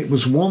 and it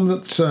was one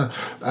that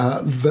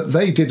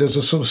they did as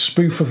a sort of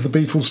spoof of the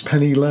Beatles'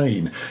 Penny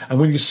Lane. And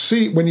when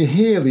you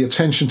hear the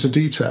attention to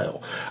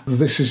detail,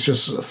 this is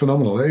just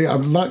phenomenal.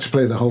 I'd like to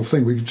play the whole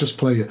thing. We could just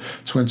play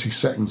 20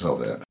 seconds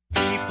of it.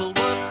 People were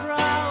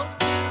proud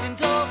in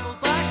Double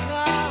Back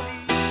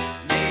Alley.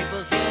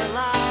 Neighbours were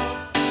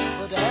loud,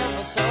 but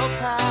ever so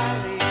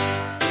pally.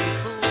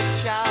 People would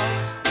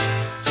shout,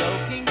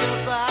 joking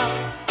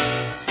about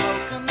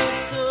smoke and the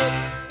soot.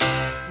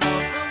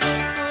 Mother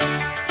would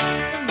put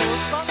the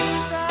milk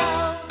bottles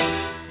out.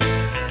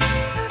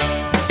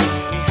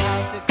 We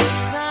had a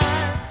good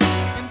time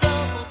in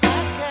Double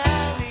Back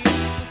Alley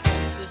with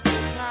Princess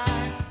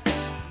Decline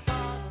and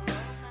Father and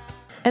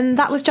Mary. And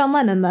that was John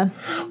Lennon then?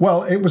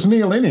 Well, it was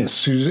Neil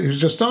Innes, who's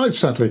just died,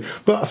 sadly.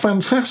 But a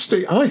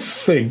fantastic, I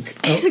think...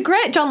 It's a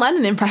great John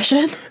Lennon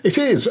impression. It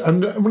is,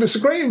 and it's a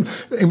great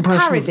impression.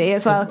 Parody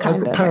as well,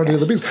 kind of. Parody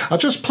of the Beatles. I'll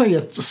just play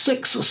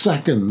 6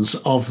 seconds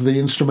of the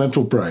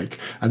instrumental break,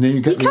 and then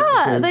you get... You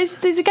can't.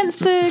 These against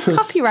the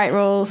copyright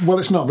rules. Well,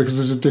 it's not, because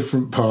there's a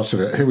different part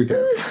of it. Here we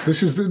go.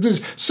 This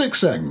is 6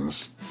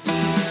 seconds.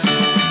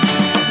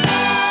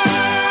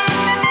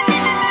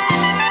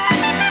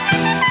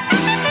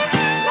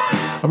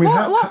 I mean,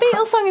 What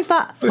Beatles song is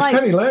that? It's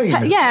Penny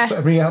Lane. Yeah.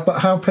 I mean, but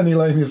how Penny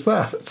Lane is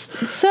that?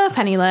 It's so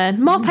Penny Lane.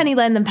 More Penny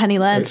Lane than Penny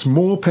Lane. It's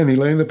more Penny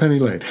Lane than Penny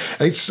Lane.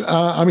 It's,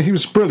 I mean, he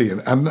was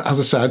brilliant. And as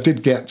I say, I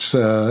did get,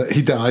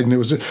 he died, and it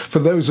was, for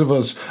those of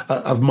us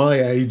of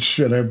my age,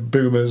 you know,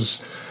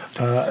 boomers,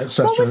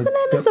 etc. What was the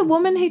name of the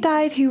woman who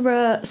died who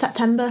wrote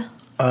September?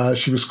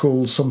 She was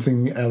called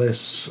something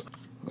Ellis.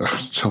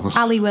 Thomas.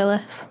 Ali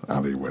Willis.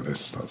 Ali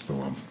Willis, that's the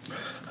one.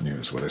 I knew it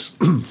was Willis.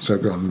 So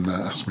go on,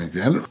 ask me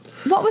again.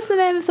 What was the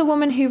name of the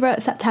woman who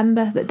wrote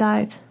September that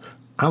died?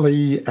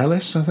 Ali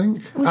Ellis, I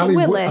think. Was Ali it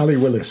Willis? Ali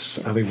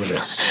Willis. Ali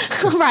Willis.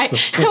 Right.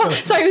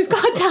 Sorry, we've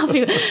got to tell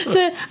people.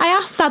 So I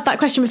asked Dad that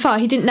question before.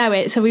 He didn't know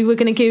it, so we were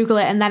going to Google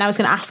it, and then I was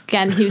going to ask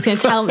again. He was going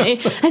to tell me.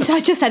 And so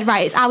I just said,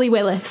 right, it's Ali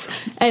Willis.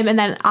 And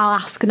then I'll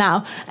ask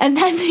now. And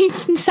then he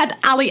said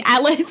Ali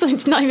Ellis, which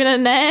is not even a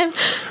name.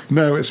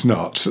 No, it's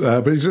not.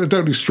 But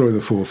don't destroy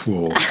the fourth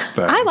wall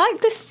there. I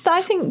like this.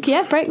 I think,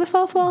 yeah, break the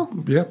fourth wall.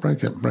 Yeah,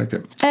 break it.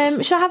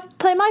 Should I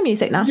play my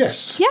music now?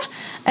 Yes.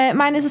 Yeah.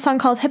 Mine is a song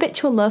called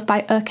Habitual Love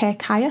by OK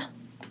Kaya.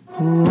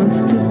 Who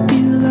wants to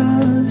be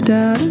loved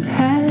out of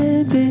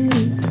habit?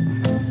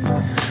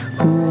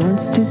 Who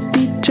wants to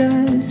be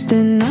just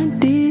an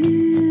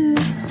idea?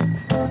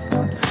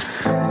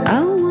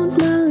 I want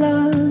my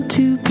love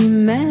to be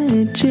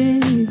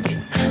magic,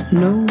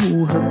 no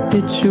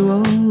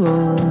habitual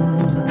love.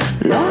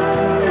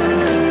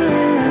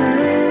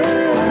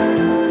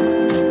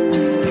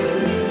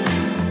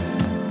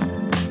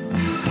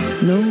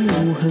 No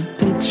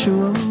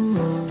habitual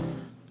love.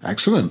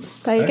 Excellent.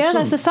 There you go,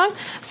 that's the song.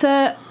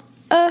 So,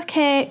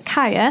 OK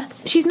Kaya,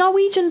 she's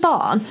Norwegian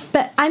born,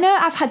 but I know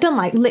I've done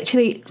like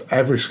literally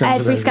every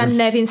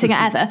Scandinavian singer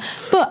ever,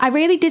 but I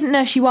really didn't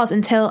know she was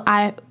until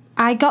I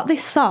got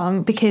this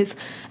song because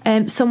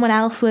someone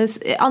else was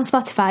on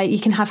Spotify. You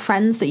can have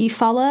friends that you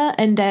follow,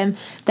 and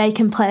they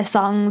can play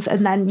songs,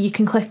 and then you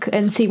can click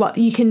and see what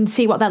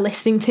they're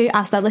listening to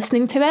as they're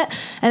listening to it.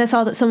 And I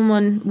saw that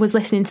someone was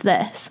listening to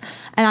this,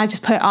 and I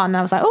just put it on, and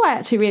I was like, oh, I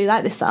actually really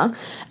like this song.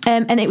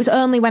 And it was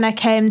only when I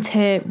came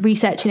to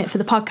researching it for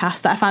the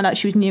podcast that I found out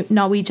she was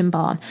Norwegian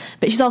born,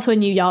 but she's also a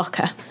New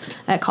Yorker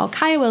called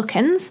Kaya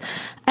Wilkins,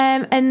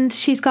 and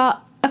she's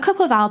got a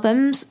couple of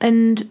albums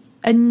and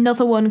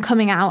another one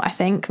coming out, I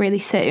think, really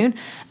soon,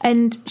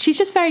 and she's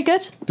just very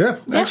good. Yeah.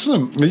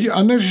 Excellent.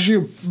 I noticed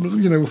you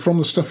know, from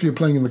the stuff you're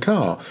playing in the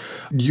car,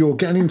 you're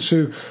getting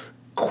into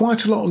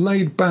quite a lot of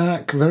laid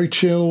back, very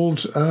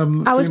chilled.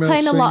 I was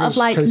playing a lot of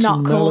like Katie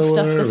not cool Mellower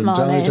stuff this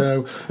morning.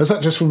 Dido. Is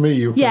that just from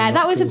me? Yeah,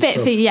 that was a bit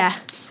stuff? for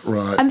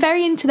Right. I'm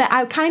very into that.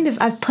 I've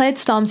played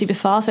Stormzy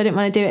before, so I didn't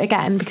want to do it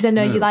again because I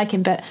know you like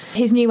him. But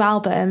his new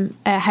album,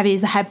 Heavy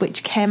as the Head,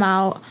 which came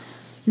out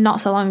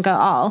not so long ago at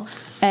all,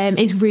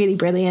 is really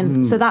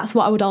brilliant. So that's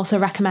what I would also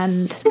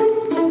recommend.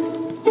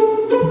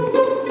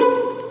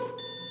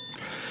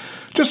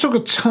 Just talk a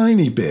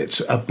tiny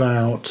bit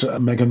about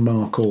Meghan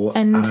Markle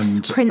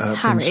and Prince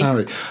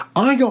Harry.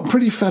 I got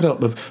pretty fed up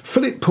with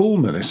Philip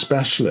Pullman,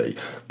 especially,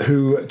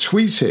 who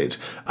tweeted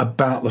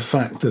about the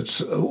fact that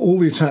all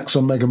the attacks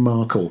on Meghan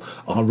Markle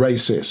are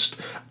racist.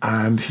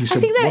 And he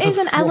said, think there "What a- is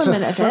an what a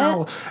element of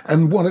foul-" it.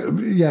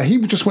 And he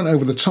just went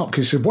over the top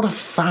because he said, "What a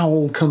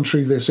foul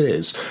country this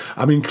is."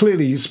 I mean,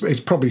 clearly he's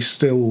probably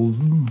still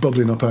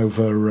bubbling up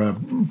over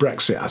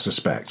Brexit, I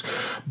suspect.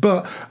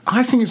 But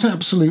I think it's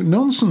absolute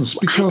nonsense I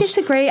because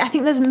disagree. I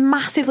think there's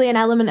massively an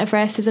element of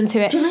racism to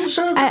it. Do you think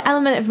so? An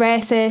element of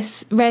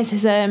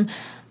racism,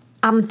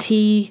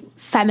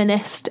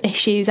 anti-feminist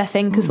issues, I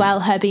think, as well.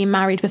 Her being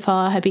married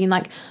before, her being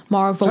like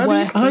more of a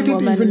working I didn't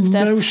woman even and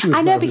stuff. know she was I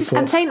know, married because before.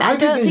 I'm saying I I don't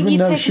didn't think even you've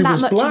know taken she that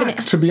was much black, of an.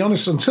 to be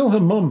honest. Until her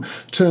mum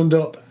turned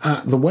up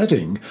at the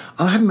wedding,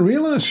 I hadn't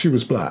realised she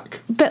was black.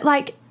 But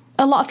like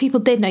a lot of people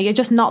did know, you're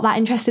just not that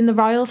interested in the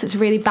royals. It's a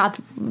really bad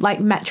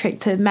like metric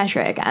to measure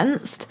it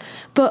against.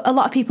 But a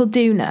lot of people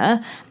do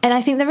know, and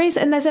I think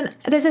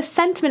there's a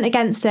sentiment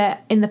against it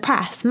in the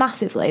press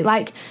massively.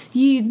 Like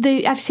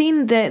I've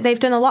seen they've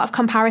done a lot of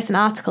comparison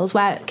articles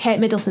where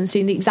Kate Middleton's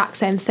doing the exact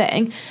same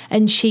thing,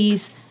 and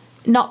she's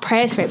not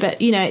praised for it,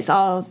 but it's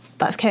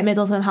that's Kate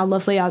Middleton, how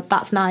lovely, or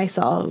that's nice,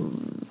 or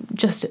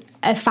just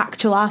a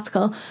factual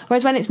article.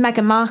 Whereas when it's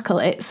Meghan Markle,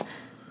 it's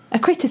a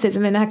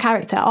criticism in her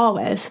character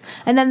always.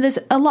 And then there's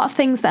a lot of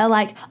things that are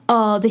like,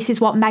 oh, this is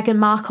what Meghan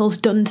Markle's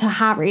done to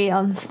Harry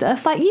and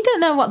stuff. Like, you don't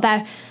know what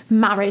their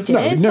marriage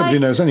is. Nobody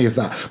like, knows any of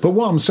that. But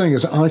what I'm saying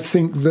is I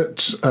think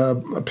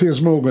that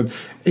Piers Morgan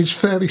is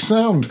fairly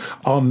sound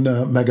on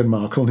Meghan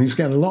Markle, and he's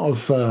getting a lot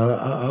of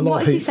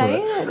What is he heat for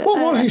saying? it.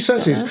 Well, what he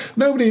says is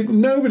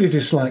nobody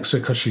dislikes her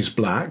because she's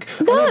black.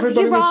 No, And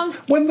everybody you're wrong.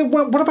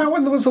 What about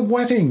when there was the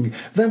wedding?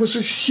 There was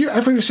a huge.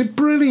 Everybody said,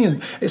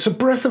 "Brilliant! It's a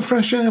breath of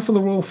fresh air for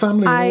the royal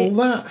family." And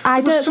all that.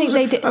 I There don't was think tons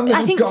they of- did. and the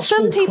I think gospel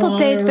some people choir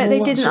did, and but all they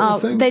that didn't. sort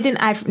of thing. They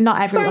didn't.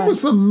 Not everyone. That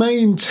was the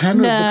main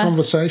tenor of the No,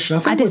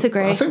 conversation. I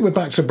disagree. I think we're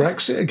back to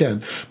Brexit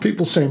again.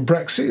 People saying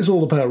Brexit is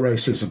all about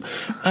racism,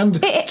 and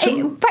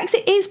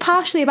Brexit is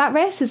partially about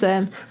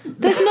racism.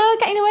 There's no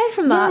getting away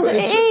from that. No, It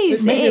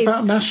it may be is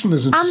about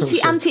nationalism. to some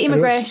extent.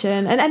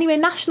 Anti-immigration, and anyway,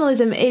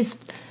 nationalism is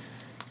No,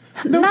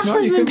 it's not.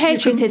 nationalism You and can-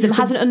 patriotism you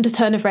can- has an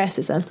undertone of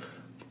racism.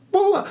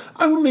 Well,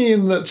 only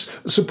in that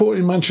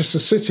supporting Manchester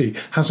City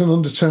has an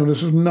undertone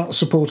of not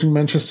supporting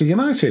Manchester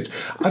United.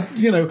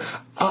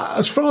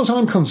 As far as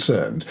I'm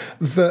concerned,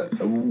 that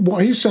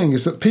what he's saying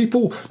is that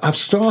people have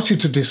started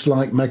to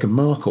dislike Meghan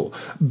Markle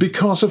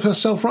because of her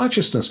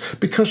self-righteousness,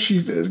 because she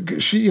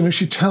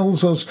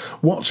tells us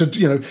what to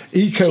and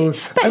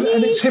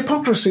it's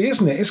hypocrisy,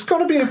 isn't it? It's got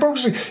to be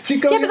hypocrisy. If you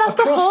go Yeah, but that's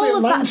the across the whole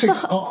of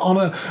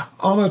Atlantic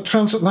on a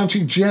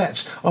transatlantic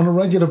jet on a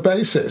regular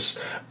basis,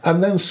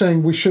 and then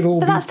saying we should all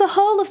But be. that's the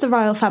whole of the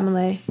royal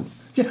family.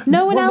 Yeah,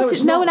 No one else.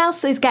 it's No not. one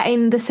else is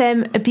getting the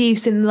same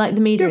abuse in like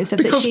the media and stuff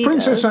that Because she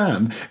Princess does.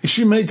 Anne,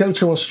 she may go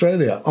to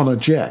Australia on a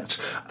jet,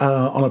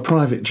 on a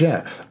private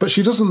jet, but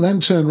she doesn't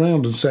then turn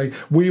around and say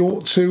we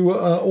ought to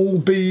all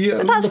be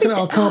But that's looking at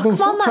our carbon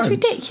come on, that's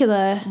footprint.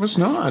 ridiculous. Well, it's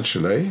not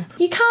actually.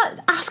 You can't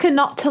ask her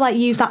not to like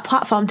use that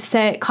platform to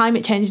say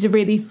climate change is a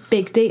really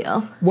big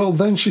deal. Well,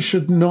 then she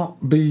should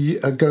not be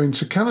going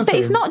to Canada. But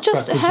it's not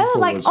just backwards and her.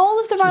 Like forwards. all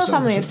of the royal She's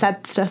family have obviously-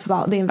 said stuff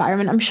about the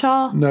environment. I'm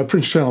sure. No,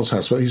 Prince Charles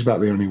has, but he's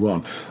about the only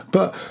one.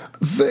 But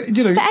But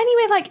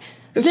anyway, like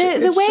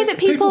the way that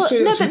people see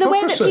it as but the way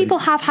that hypocrisy. people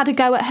have had a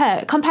go at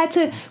her compared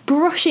to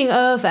brushing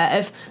over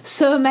of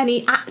so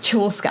many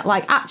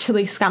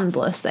actually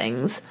scandalous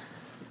things,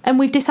 and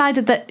we've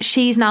decided that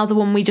she's now the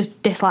one we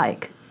just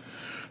dislike.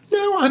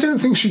 No, I don't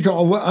think she got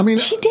a lot. I mean,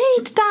 She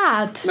did,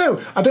 Dad. No,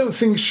 I don't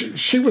think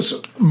she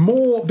was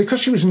more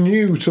because she was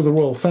new to the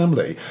royal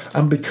family,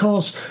 and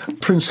because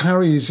Prince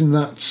Harry is in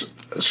that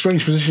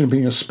strange position of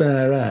being a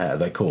spare heir,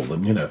 they call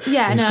them. Yeah, I He's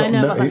know, got I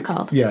know what that's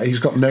called. Yeah, he's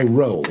got no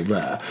role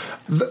there.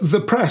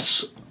 The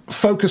press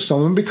focused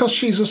on them because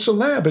she's a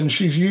celeb and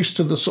she's used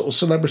to the sort of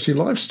celebrity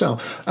lifestyle.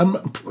 And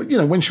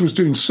when she was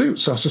doing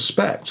Suits, I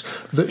suspect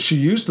that she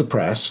used the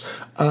press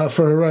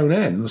for her own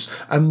ends,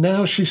 and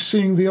now she's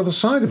seeing the other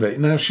side of it.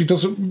 Now she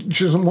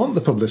doesn't want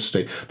the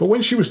publicity. But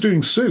when she was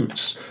doing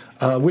Suits,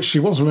 which she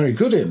wasn't very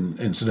good in,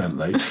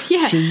 incidentally.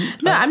 Yeah. She,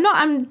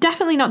 I'm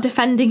definitely not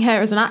defending her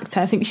as an actor.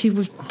 I think she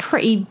was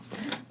pretty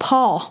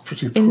poor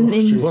Pretty poor. in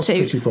She was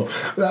Suits. pretty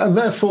poor, and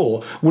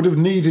therefore would have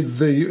needed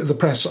the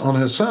press on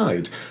her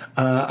side.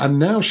 And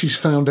now she's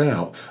found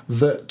out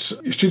that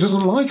she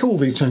doesn't like all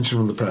the attention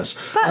from the press.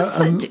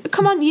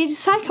 Come on, you're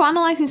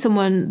psychoanalyzing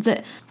someone.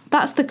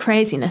 That's the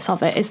craziness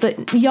of it, is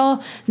that you're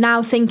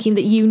now thinking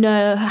that you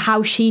know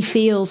how she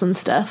feels and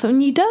stuff,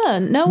 and you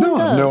don't. No one No, I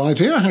have does. no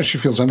idea how she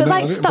feels.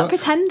 But, stop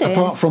pretending.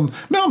 Apart from,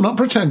 no, I'm not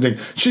pretending.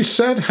 She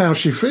said how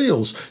she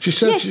feels. She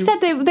said, Yeah, she said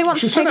they want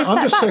she to said take a it. I'm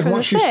step just back saying from what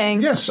the she's.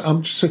 thing. Yes,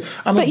 I'm just saying.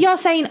 But you're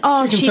saying,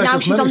 she's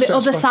on the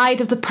other back. side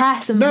of the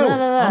press, and No, blah, blah,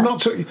 blah. I'm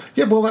not.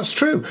 Yeah, well, that's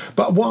true.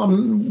 But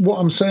what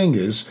I'm saying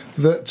is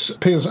that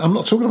Piers. I'm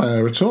not talking about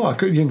her at all.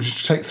 You can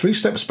take 3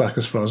 steps back,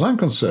 as far as I'm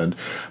concerned.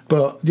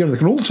 But they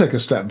can all take a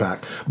step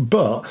back.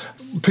 But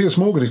Piers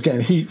Morgan is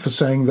getting heat for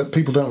saying that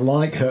people don't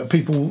like her.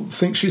 People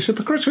think she's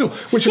hypocritical.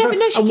 Which Yeah, but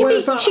no, she can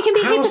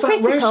be how's that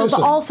hypocritical, but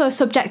racism? also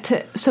subject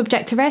to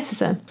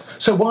racism.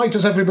 So why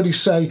does everybody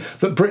say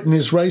that Britain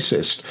is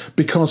racist?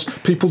 Because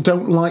people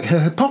don't like her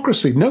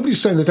hypocrisy.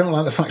 Nobody's saying they don't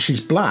like the fact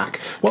she's black.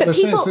 What they're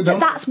saying is they don't.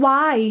 That's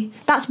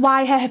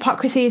why her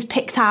hypocrisy is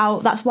picked out.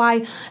 That's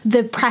why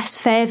the press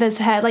favours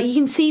her. Like, you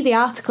can see the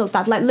articles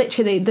that, like,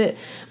 literally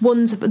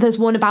there's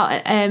one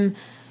about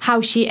how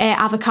she ate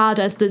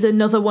avocados. There's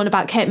another one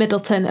about Kate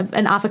Middleton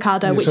and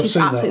avocado, Yes, which I've is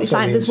seen that. absolutely It's on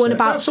fine. the There's one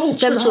internet. about That's all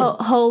them Twitter.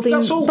 holding.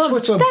 That's all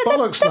bugs. Twitter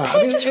bollocks, They're that. I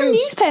mean, pages it from is.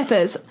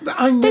 newspapers.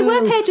 I know, They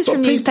were pages but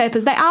from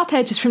newspapers. They are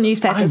pages from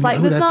newspapers. I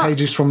know there's they're not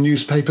pages from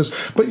newspapers,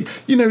 but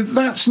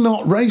that's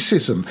not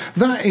racism.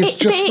 That is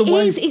just the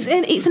way.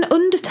 It's an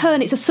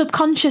undertone. It's a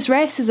subconscious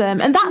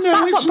racism, and that's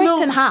what it's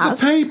Britain not.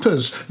 has. The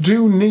papers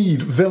do need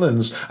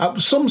villains.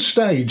 At some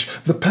stage,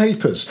 the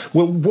papers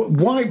will,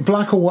 white,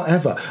 black, or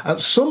whatever.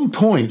 At some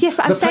point, Yes,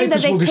 but I'm the saying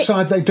that papers will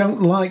decide they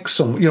don't like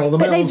some. The But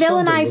Mail they on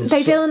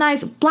Sunday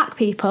villainise black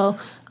people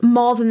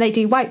more than they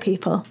do white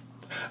people.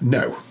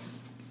 No.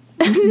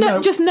 No,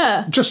 just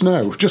no. Just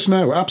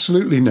no,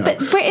 absolutely no. But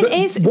Britain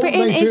is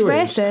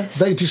racist.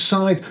 They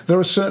decide there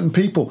are certain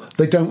people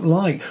they don't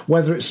like,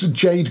 whether it's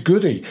Jade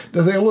Goody.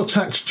 They all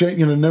attacked Jade,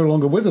 no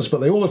longer with us,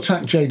 but they all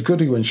attacked Jade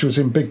Goody when she was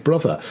in Big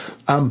Brother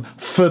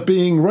for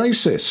being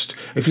racist,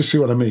 if you see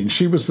what I mean.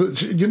 She was,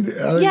 that's probably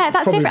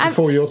different.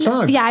 before your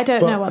time. Yeah, I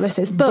don't know what this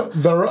is. But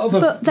there are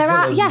other But there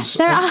are, villains.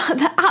 there are,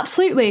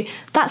 absolutely,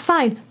 that's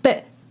fine.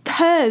 But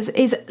there's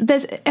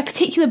a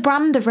particular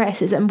brand of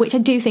racism which I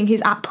do think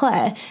is at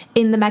play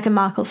in the Meghan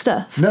Markle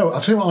stuff. No, I'll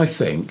tell you what I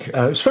think.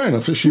 It's fair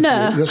enough. That's your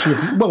No. view. That's your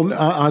view. Well,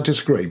 I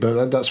disagree,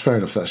 but that's fair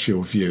enough. That's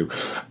your view.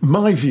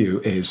 My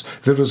view is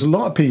that there's a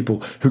lot of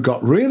people who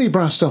got really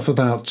brassed off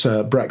about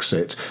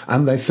Brexit,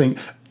 and they think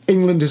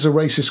England is a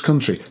racist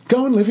country.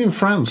 Go and live in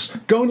France.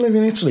 Go and live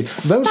in Italy.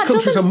 Those That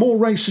countries doesn't- are more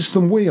racist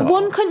than we are.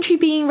 One country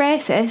being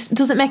racist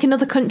doesn't make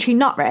another country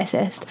not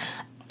racist.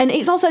 And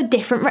it's also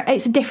different.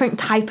 It's a different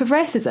type of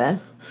racism.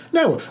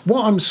 No,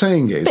 what I'm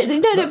saying is... But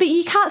but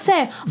you can't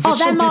say, they're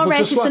some more people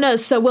just racist than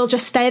us, so we'll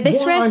just stay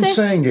this what racist. I'm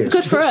saying is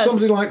good for that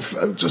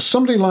us.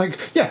 somebody like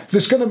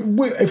there's going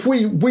to if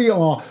we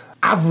are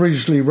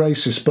averagely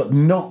racist, but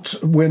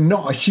we're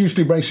not a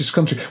hugely racist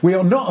country. We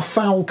are not a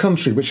foul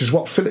country, which is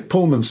what Philip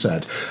Pullman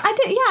said.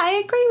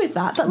 I agree with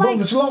that. But Well,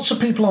 there's lots of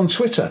people on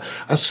Twitter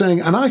are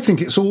saying, and I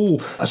think it's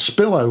all a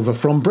spillover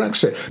from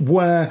Brexit,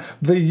 where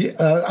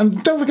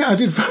and don't forget I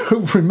did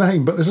vote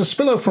Remain, but there's a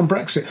spillover from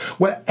Brexit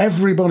where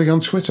everybody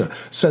on Twitter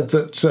said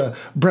that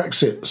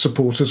Brexit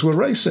supporters were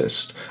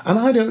racist, and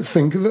I don't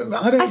think that.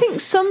 I think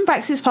some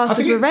Brexit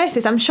supporters were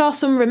racist. I'm sure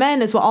some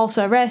Remainers were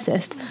also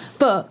racist,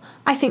 but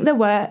I think there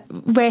were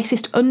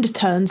racist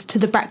undertones to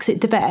the Brexit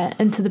debate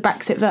and to the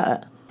Brexit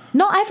vote.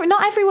 Not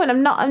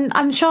everyone.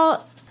 I'm sure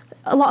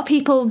a lot of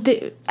people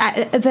do.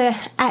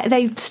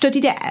 They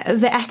studied it,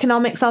 the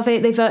economics of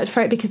it. They voted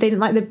for it because they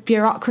didn't like the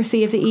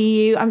bureaucracy of the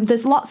EU.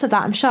 There's lots of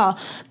that, I'm sure.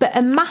 But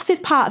a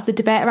massive part of the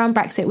debate around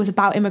Brexit was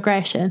about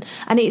immigration,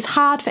 and it's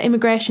hard for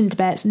immigration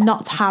debates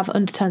not to have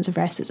undertones of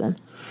racism.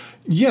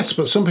 Yes,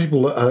 but some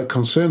people are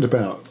concerned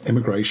about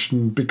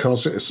immigration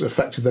because it's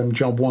affected them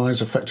job-wise,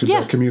 affected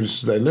their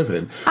communities they live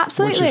in.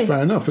 Absolutely. Which is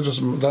fair enough. That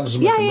doesn't make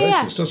them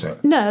racist, does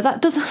it? No,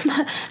 that doesn't.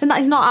 And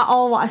that is not at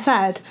all what I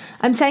said.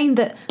 I'm saying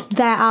that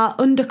there are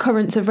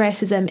undercurrents of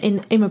racism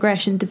in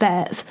immigration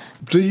debates.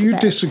 Do you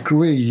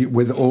disagree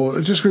with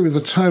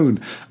the tone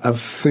of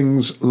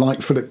things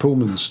like Philip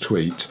Pullman's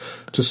tweet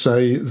to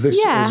say this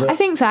is I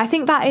think so. I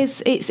think that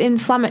it's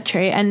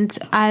inflammatory, and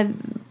I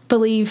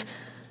believe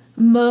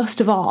most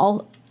of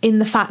all in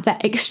the fact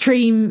that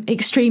extreme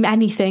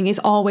anything is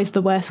always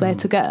the worst way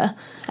to go,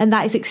 and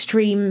that is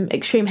extreme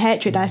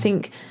hatred, I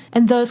think,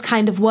 and those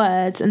kind of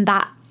words and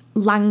that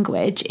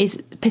language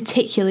is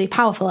particularly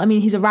powerful. I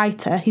mean, he's a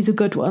writer, he's a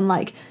good one.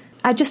 Like,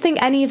 I just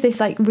think any of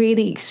this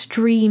really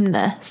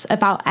extremeness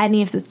about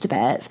any of the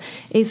debates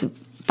is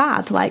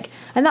bad.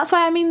 And that's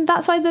why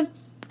the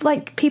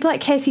people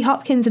like Katie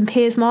Hopkins and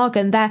Piers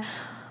Morgan, they're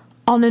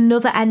on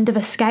another end of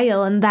a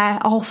scale, and they're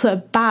also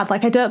bad. I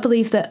don't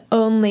believe that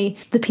only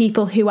the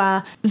people who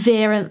are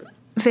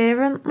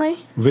vehemently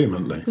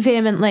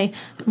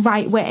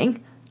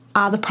right-wing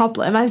are the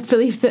problem. I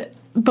believe that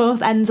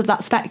both ends of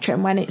that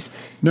spectrum, when it's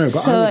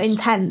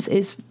intense,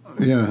 is...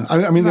 Yeah,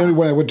 I mean, the only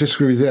way I would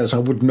disagree with you is I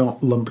would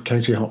not lump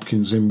Katie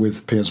Hopkins in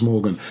with Piers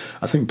Morgan.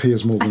 I think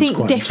Piers Morgan's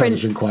quite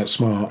intelligent, quite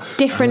smart.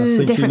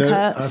 Different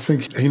coats. I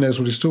think he knows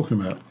what he's talking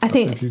about. I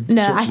think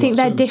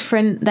they're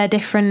different. They're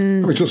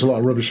different. He talks a lot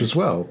of rubbish as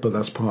well, but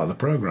that's part of the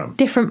programme.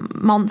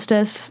 Different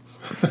monsters.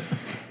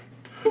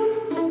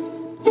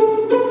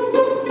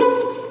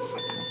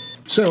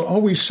 So, are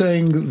we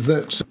saying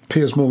that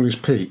Piers Morgan is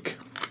peak?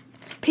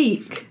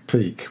 Peak.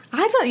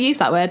 I don't use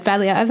that word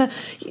barely ever.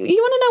 You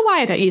want to know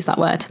why I don't use that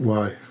word?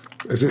 Why?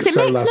 Is it? It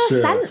makes no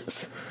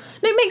sense.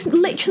 No, it makes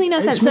literally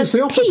no sense. It's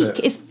the opposite.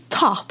 Peak is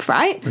top,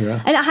 right?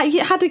 Yeah. And I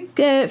had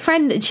a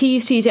friend, and she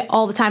used to use it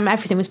all the time.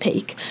 Everything was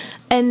peak.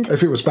 And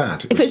if it was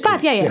bad. If it was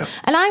bad, yeah.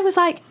 And I was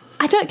like,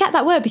 I don't get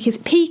that word because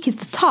peak is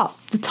the top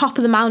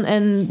of the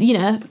mountain, you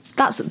know.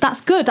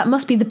 That's good. That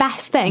must be the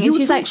best thing. And would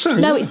she's think like, so,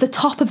 no, yeah. it's the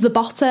top of the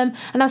bottom.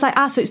 And I was like,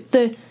 so it's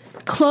the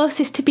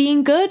closest to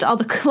being good, or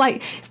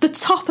it's the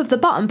top of the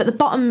bottom, but the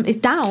bottom is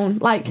down.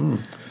 Like,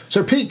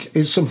 So peak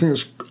is something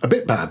that's a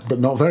bit bad, but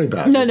not very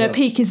bad. no,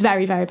 peak is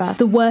very, very bad.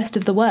 The worst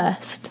of the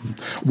worst.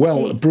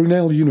 Well,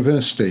 Brunel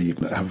University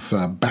have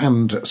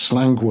banned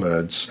slang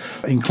words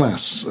in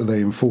class.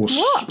 They enforce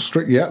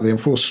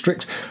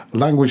strict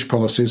language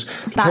policies.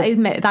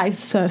 That is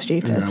so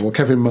stupid. Yeah, well,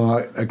 Kevin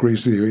Marr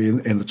agrees with you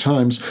in the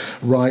Times,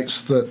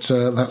 writes that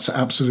that's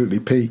absolutely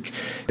peak.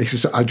 He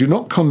says, I do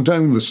not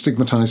condone the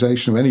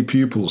stigmatisation of any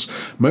pupils,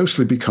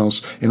 mostly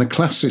because in a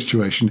class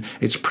situation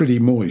it's pretty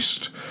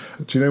moist.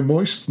 Do you know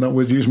moist? That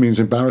word used means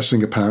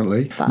embarrassing,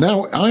 apparently.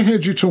 Now, I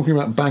heard you talking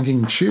about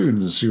banging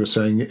tunes, you were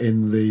saying,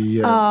 in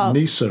the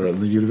NISA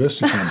and the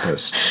university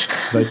campus.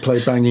 They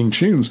play banging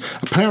tunes.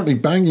 Apparently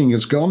banging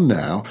is gone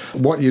now.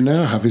 What you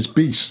now have is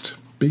beast.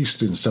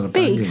 Beast instead of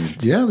banging.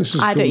 Beast? Yeah, this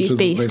is. I don't gone use to the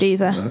beast list.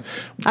 either. No.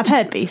 I've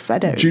heard beast, but I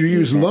don't. Do you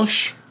use it.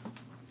 lush?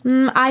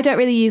 I don't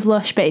really use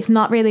lush, but it's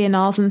not really a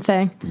northern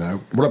thing.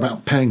 No. What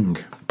about peng?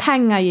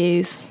 Peng I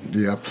use.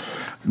 Yeah.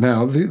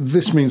 Now,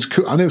 this means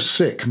cool. I know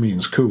sick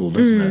means cool,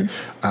 doesn't it?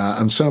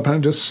 And so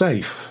apparently does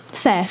safe.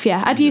 Safe,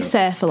 yeah. I'd use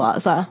safe a lot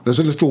as well. There's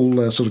a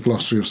little sort of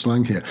glossary of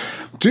slang here.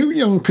 Do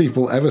young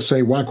people ever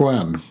say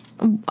wagwan?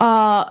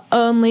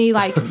 Only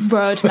like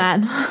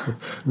roadmen.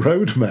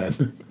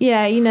 Roadmen?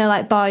 Yeah, you know,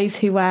 like boys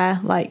who wear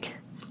like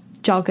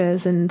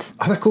joggers and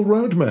Are they called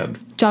roadmen?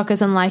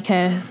 like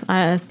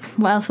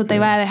what else would they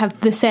wear? They have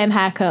the same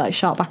haircut, like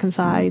short back and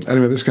sides.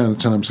 Anyway, this guy in the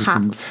Times has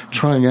Hats. been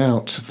trying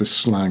out this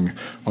slang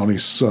on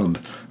his son,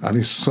 and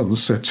his son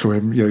said to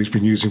him, you know, he's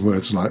been using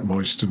words like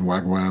moist and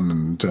wagwan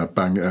and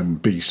bang and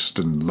beast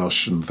and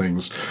lush and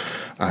things,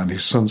 and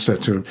his son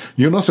said to him,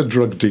 "You're not a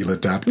drug dealer,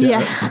 Dad.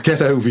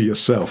 Get over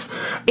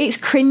yourself." It's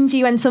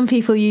cringy when some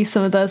people use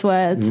some of those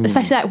words,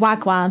 especially like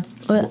wagwan.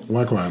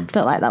 Wagwan.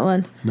 Don't like that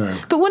one. No.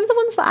 But one of the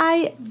ones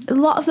that a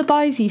lot of the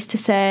boys used to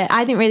say,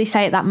 I didn't really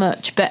say it that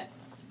much, but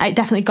it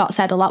definitely got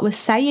said a lot, was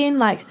saying,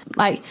 like.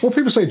 Well,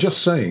 people say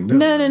just saying, don't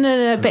they?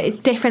 No, but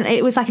it's different.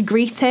 It was like a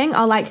greeting,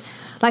 or like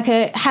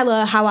a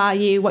hello, how are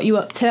you, what you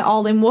up to,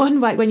 all in one,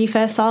 like when you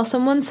first saw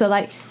someone. So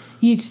like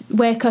you'd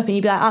wake up and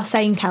you'd be like,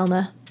 saying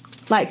Kellner.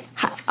 Like,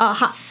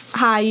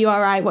 hi, you all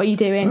right, what are you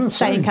doing?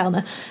 Saying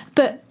Kellner.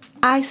 But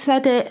I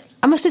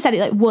must have said it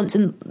like once,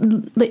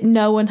 and like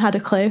no one had a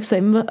clue.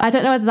 So I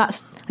don't know whether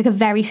that's like a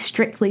very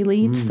strictly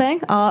Leeds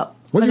thing, or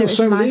Well, whether you're it was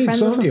so my Leeds,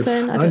 friends or aren't you?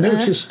 something. I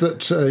noticed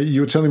that you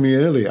were telling me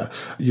earlier,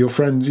 your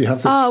friend, you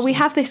have this... we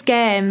have this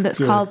game that's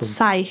called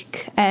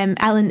Psych.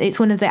 Ellen, it's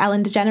one of the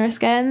Ellen DeGeneres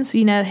games.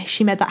 You know,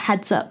 she made that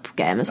Heads Up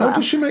game as well. Oh,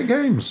 does she make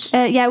games?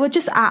 Yeah, well,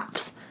 just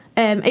apps.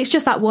 It's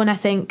just that one, I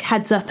think,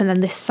 Heads Up, and then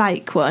this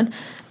Psych one.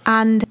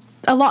 And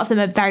a lot of them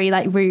are very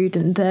like rude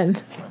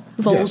and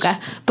vulgar.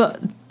 Yes.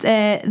 But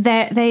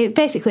they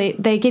basically,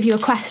 they give you a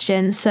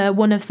question. So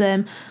one of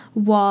them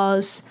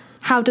was,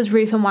 how does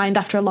Ruth unwind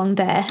after a long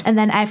day? And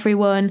then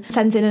everyone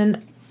sends in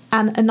an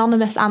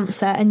anonymous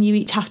answer, and you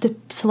each have to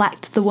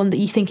select the one that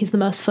you think is the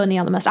most funny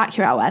or the most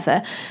accurate or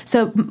whatever.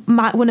 So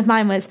one of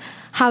mine was,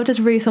 how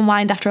does Ruth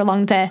unwind after a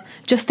long day?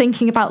 Just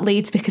thinking about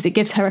Leeds because it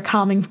gives her a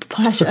calming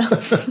pleasure.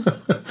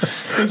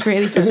 It's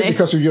really funny. Is it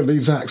because of your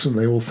Leeds accent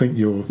they all think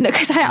you're... No,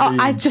 because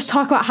I just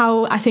talk about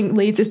how I think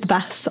Leeds is the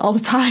best all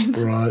the time.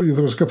 Right.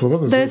 There was a couple of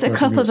others. There's a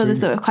couple of others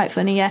that were quite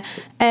funny, yeah.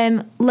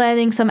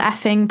 Learning some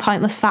effing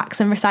pointless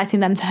facts and reciting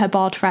them to her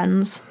bored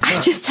friends. I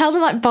just tell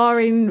them like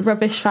boring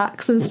rubbish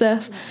facts and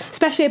stuff.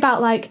 Especially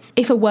about like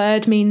if a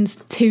word means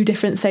two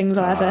different things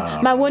or whatever.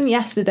 My one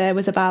yesterday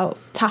was about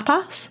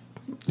tapas.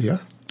 Yeah.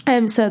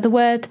 So the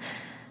word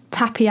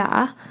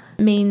tapia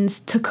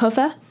means to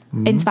cover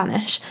in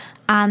Spanish.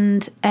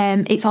 And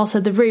it's also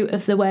the root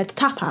of the word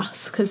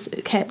tapas, because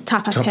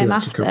tapas came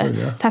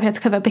after. Tapia to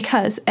cover,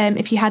 because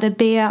if you had a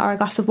beer or a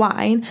glass of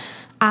wine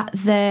at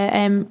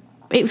the...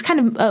 it was kind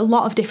of a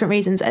lot of different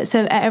reasons.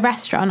 So at a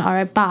restaurant or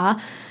a bar,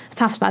 a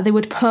tapas bar, they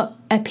would put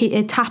a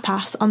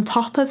tapas on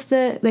top of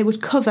they would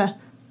cover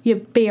your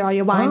beer or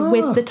your wine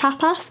with the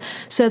tapas,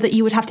 so that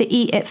you would have to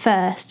eat it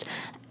first,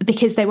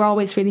 because they were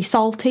always really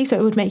salty, so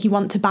it would make you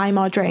want to buy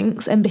more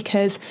drinks, and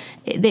because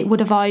it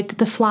would avoid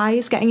the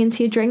flies getting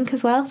into your drink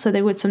as well. So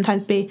they would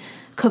sometimes be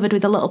covered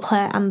with a little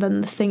plate and then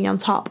the thingy on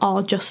top,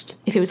 or just,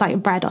 if it was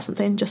like bread or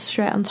something, just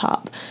straight on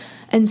top.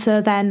 And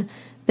so then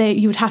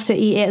you would have to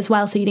eat it as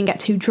well, so you didn't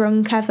get too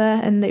drunk ever,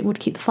 and it would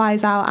keep the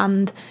flies out,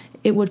 and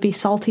it would be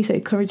salty, so it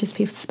encourages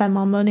people to spend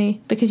more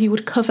money, because you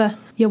would cover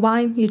your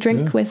wine, your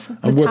drink with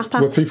the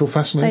tapas. Were people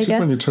fascinated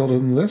when you told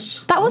them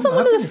this? That wasn't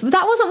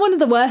one of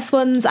the worst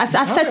ones.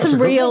 I've said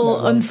some real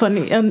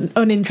unfunny,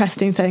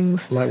 uninteresting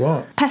things. Like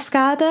what?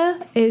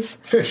 Pescado is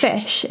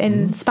fish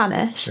in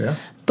Spanish,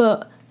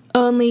 but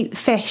only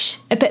fish.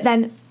 But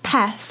then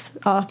pez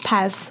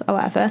or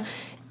whatever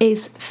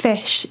is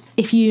fish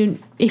if you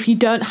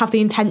don't have the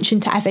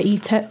intention to ever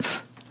eat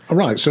it.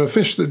 Right, so a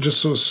fish that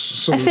just sort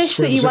A of fish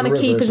that you swims in want to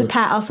river keep as a is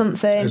pet or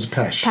something. Is a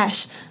pesh.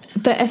 Pesh.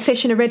 But a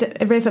fish in a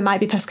river might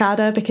be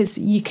pescado because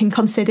you can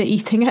consider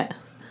eating it.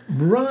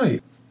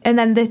 Right. And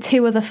then the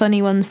two other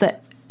funny ones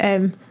that...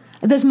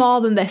 there's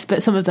more than this,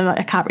 but some of them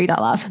I can't read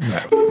out loud.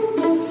 No.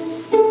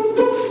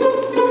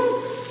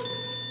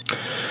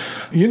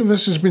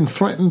 Universities have been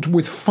threatened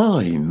with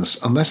fines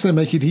unless they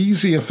make it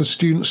easier for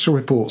students to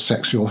report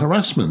sexual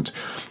harassment.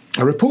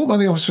 A report by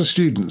the Office for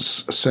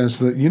Students says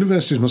that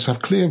universities must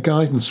have clear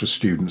guidance for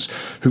students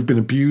who've been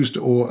abused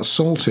or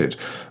assaulted,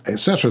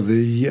 etc.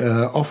 The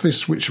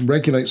office which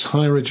regulates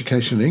higher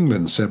education in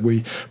England said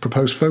we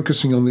propose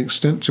focusing on the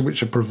extent to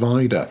which a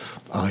provider,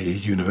 i.e.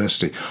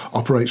 university,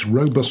 operates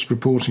robust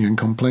reporting and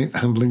complaint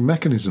handling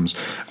mechanisms.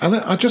 And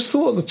I just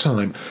thought at the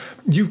time,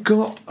 you've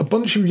got a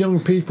bunch of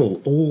young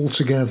people all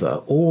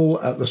together,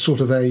 all at the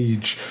sort of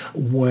age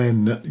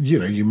when,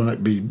 you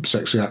might be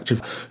sexually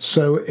active.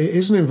 So it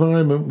is an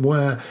environment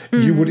where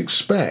you would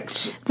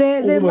expect,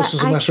 almost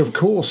as a matter of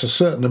course, a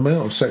certain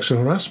amount of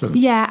sexual harassment.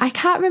 Yeah, I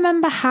can't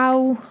remember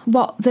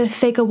what the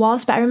figure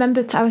was, but I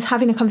remember I was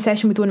having a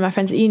conversation with one of my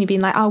friends at uni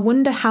being like, I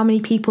wonder how many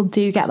people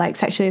do get like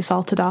sexually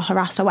assaulted or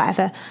harassed or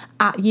whatever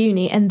at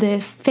uni, and the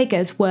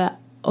figures were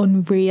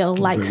unreal,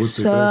 like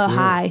so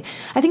high.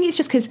 I think it's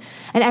just because,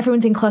 and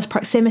everyone's in close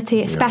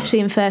proximity, especially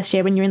in first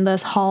year when you're in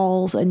those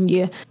halls and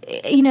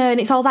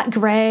and it's all that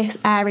grey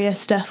area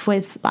stuff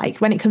with like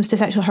when it comes to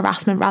sexual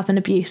harassment rather than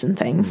abuse and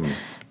things.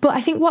 But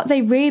I think what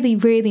they really,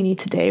 really need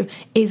to do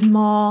is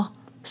more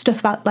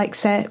stuff about like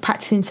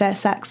practicing safe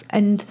sex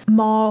and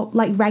more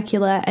like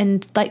regular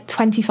and like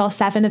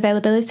 24/7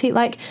 availability.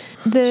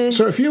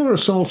 So if you were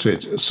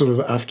assaulted sort of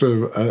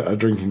after a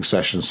drinking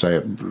session, say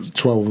at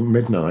 12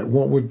 midnight,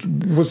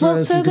 was there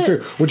anything you could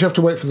do? Would you have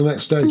to wait for the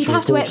next day to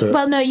report it?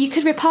 Well, no, you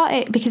could report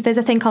it because there's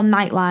a thing called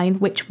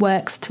Nightline which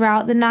works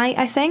throughout the night,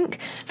 I think,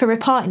 for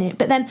reporting it.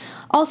 But then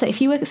also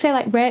if you were, say,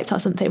 like raped or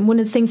something, one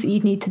of the things that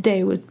you'd need to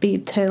do would be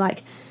to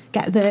like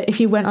if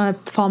you went on a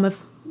form of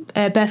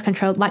birth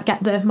control, like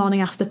get the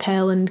morning after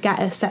pill and get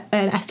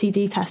an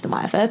STD test and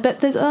whatever.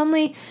 But there's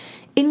only,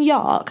 in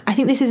York, I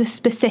think this is a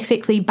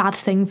specifically bad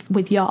thing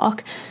with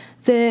York,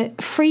 the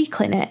free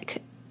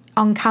clinic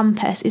on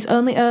campus is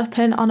only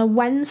open on a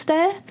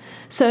Wednesday,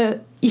 so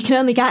you can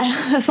only get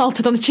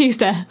assaulted on a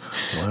Tuesday.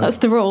 Wow. That's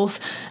the rules.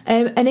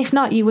 And if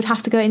not, you would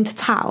have to go into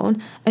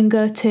town and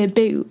go to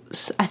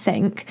Boots, I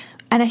think,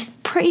 and I'm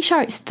pretty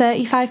sure it's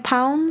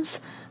 £35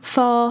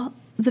 for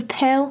the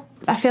pill.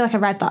 I feel like I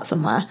read that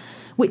somewhere,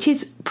 which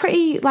is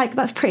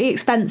that's pretty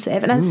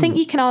expensive. And I think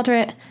you can order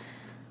it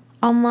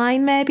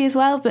online maybe as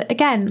well. But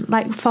again,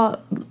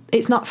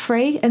 it's not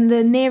free, and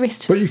the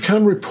nearest... But you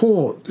can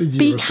report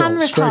your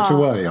assault straight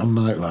away on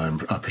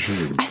Nightline, I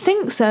presume. I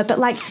think so,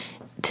 but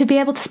to be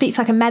able to speak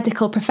to a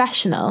medical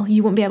professional,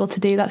 you wouldn't be able to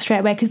do that straight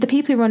away, because the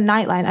people who run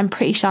Nightline, I'm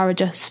pretty sure, are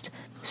just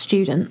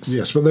students.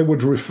 Yes, but they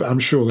would I'm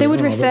sure they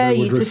would refer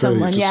you to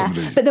someone,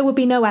 but there would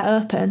be nowhere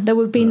open.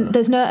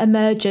 There's no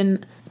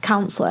emergent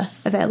counsellor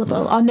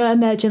available, or no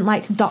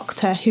emergent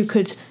doctor who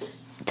could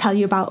tell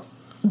you about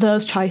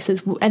those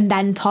choices and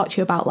then talk to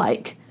you about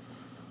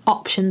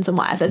options and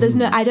whatever.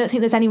 I don't think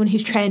there's anyone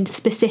who's trained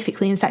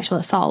specifically in sexual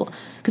assault,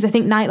 because I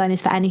think Nightline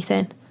is for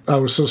anything.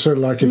 Oh, so if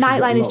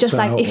Nightline is just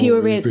if you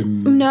were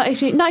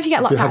if you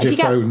get locked out, if you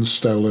get your phone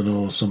stolen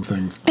or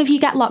something. If you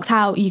get locked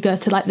out, you go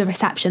to the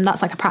reception.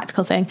 That's a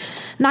practical thing.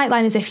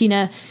 Nightline is if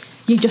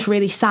you're just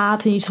really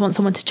sad and you just want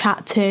someone to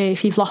chat to,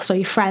 if you've lost all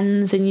your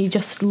friends and you're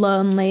just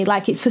lonely.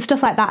 It's for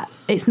stuff like that.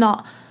 It's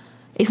not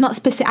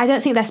specific. I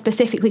don't think they're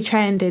specifically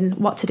trained in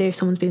what to do if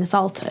someone's been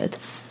assaulted,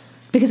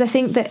 because I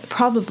think that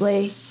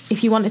probably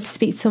if you wanted to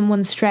speak to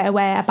someone straight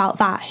away about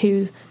that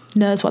who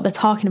knows what they're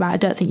talking about, I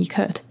don't think you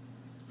could.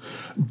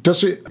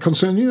 Does it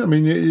concern you? I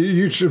mean,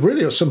 you should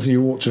really, it's something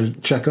you ought to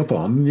check up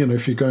on,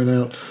 if you're going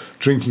out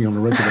drinking on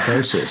a regular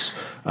basis.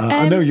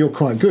 I know you're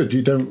quite good.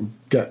 You don't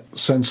get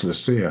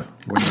senseless, do you?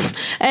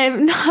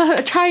 No,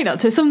 I try not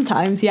to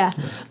sometimes, yeah.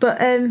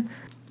 But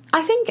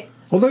I think...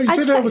 Although you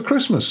did over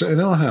Christmas in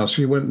our house,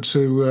 you went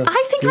to...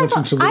 I think I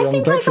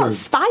got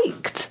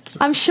spiked.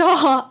 I'm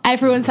sure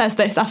everyone says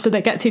this after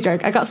they get too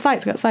drunk. I got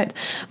spiked.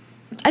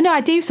 I know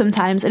I do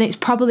sometimes, and it's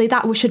probably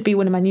that should be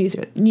one of my New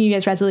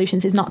Year's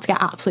resolutions, is not to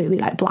get absolutely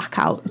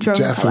blackout drunk.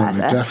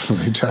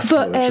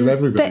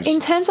 Definitely. But in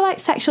terms of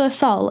sexual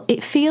assault,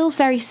 it feels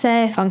very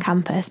safe on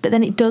campus, but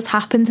then it does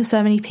happen to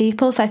so many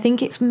people. So I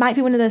think it might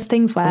be one of those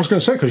things where I was going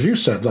to say, because you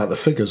said the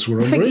figures were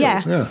unreal.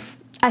 Yeah.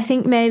 I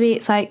think maybe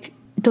it's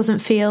doesn't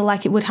feel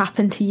like it would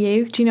happen to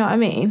you. Do you know what I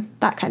mean?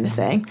 That kind of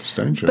thing. It's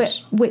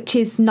dangerous. But which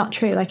is not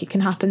true. It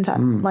can happen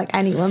to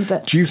anyone.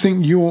 But do you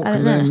think York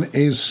then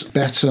is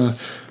better?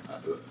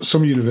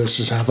 Some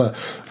universities have a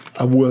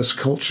worse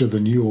culture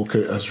than York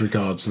as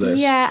regards this.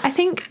 Yeah, I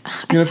think...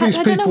 I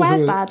don't know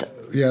where's bad.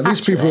 Yeah,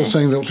 these people are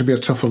saying there ought to be a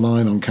tougher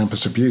line on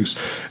campus abuse.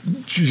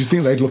 Do you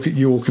think they'd look at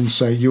York and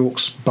say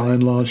York's by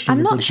and large doing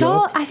a good job? I'm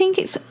not sure. I think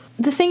it's...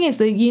 The thing is,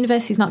 the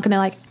university's not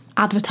going to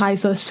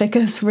advertise those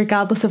figures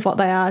regardless of what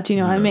they are. Do you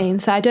know what I mean?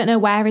 So I don't know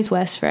where is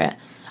worse for it.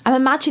 I'm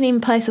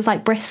imagining places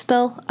like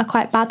Bristol are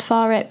quite bad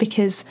for it,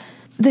 because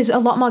there's a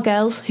lot more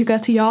girls who go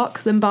to York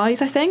than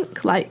boys, I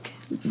think, like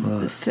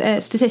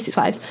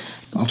statistics-wise.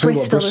 I'll tell you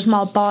what, Bristol, there's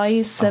more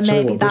boys, so I'll tell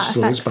you maybe what that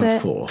Bristol is affects bad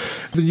it. for.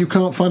 That you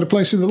can't find a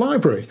place in the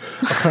library,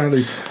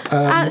 apparently.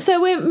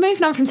 So we're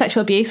moving on from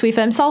sexual abuse. We've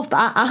solved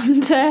that,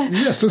 and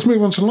Yes, let's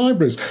move on to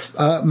libraries.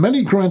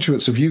 Many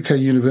graduates of UK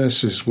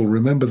universities will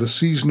remember the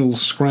seasonal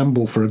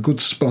scramble for a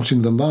good spot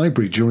in the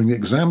library during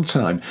exam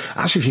time.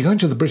 Actually, if you go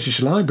into the British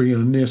Library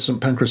near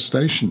St Pancras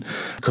Station,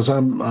 because I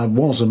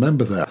was a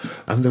member there,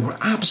 and they were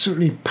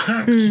absolutely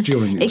packed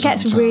during exam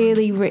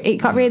time. It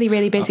got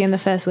really busy in the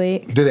first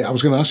week. Did it? I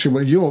was going to ask you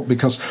about York,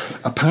 because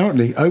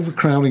apparently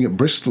overcrowding at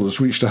Bristol has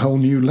reached a whole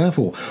new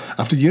level.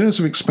 After years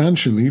of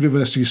expansion, the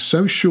university is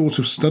so short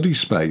of study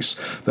space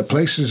that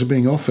places are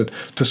being offered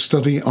to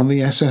study on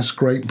the SS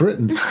Great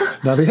Britain.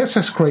 Now, the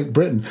SS Great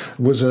Britain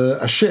was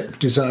a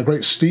ship, a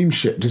great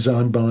steamship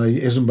designed by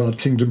Isambard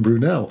Kingdom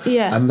Brunel.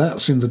 Yeah. And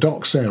that's in the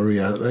docks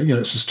area.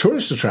 It's a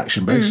tourist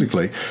attraction,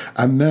 basically.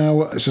 And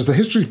now, it says the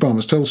history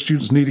department tells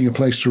students needing a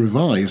place to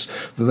revise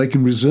that they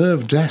can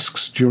reserve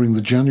desks during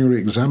the January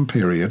exam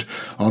period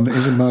on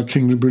Isambard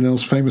Kingdom Brunel's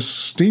famous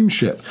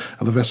steamship,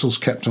 and the vessel's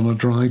kept on a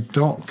dry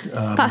dock.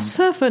 That's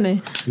so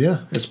funny.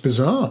 Yeah, it's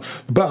bizarre.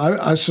 But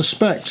I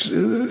suspect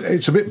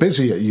it's a bit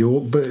busy at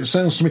York, but it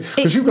sounds to me...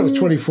 Because you've got a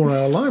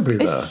 24-hour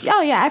library there.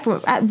 Oh, yeah,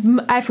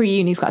 every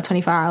uni's got a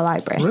 24-hour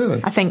library.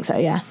 Really? I think so,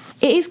 yeah.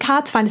 It is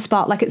hard to find a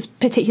spot, like, it's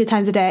particular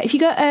times of day. If you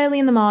go early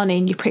in the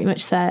morning, you're pretty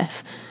much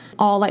safe.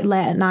 Or, like,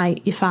 late at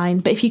night, you're fine.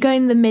 But if you go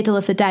in the middle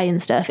of the day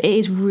and stuff, it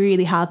is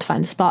really hard to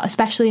find a spot,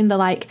 especially in the,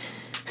 like,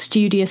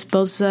 studious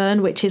buzz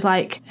zone, which is,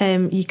 like,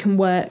 you can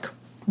work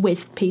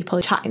with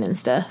people chatting and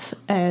stuff.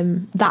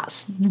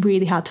 That's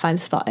really hard to find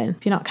a spot in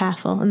if you're not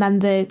careful. And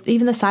then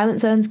even the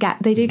silent zones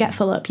do get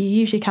full up. You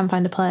usually can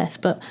find a place,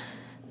 but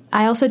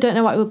I also don't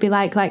know what it would be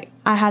like. Like,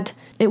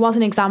 it was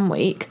an exam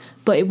week,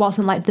 but it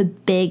wasn't like the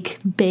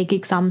big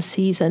exam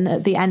season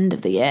at the end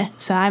of the year.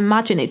 So I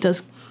imagine it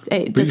does.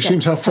 But you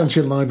seem to have plenty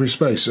of library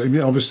space. I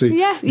mean, obviously,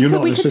 yeah, you're not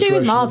in a we could do it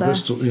situation more like though.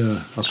 Bristol.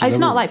 Yeah, that's It's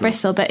not like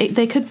Bristol, but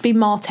there could be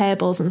more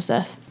tables and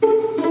stuff.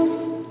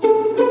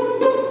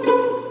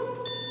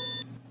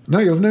 Now,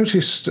 you've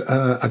noticed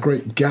a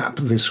great gap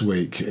this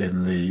week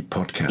in the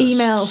podcast.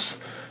 Emails.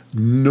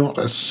 Not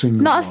a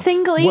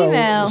single email.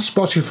 Well,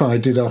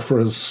 Spotify did offer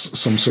us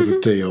some sort of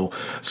deal.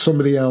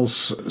 Somebody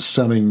else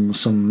selling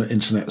some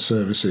internet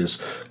services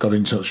got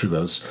in touch with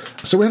us.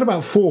 So we had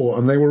about 4,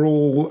 and they were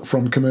all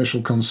from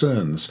commercial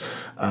concerns.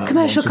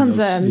 Commercial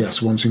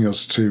concerns? Wanting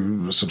us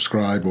to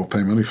subscribe or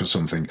pay money for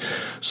something.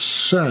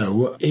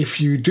 So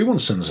if you do want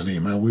to send us an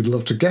email, we'd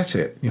love to get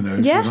it, if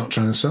you're not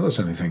trying to sell us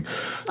anything.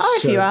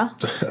 If you are.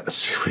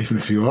 Even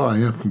if you are,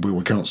 yeah,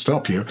 we can't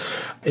stop you.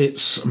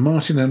 It's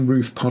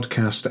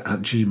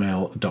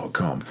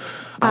martinandruthpodcast@gmail.com.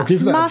 I'll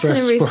give that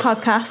address.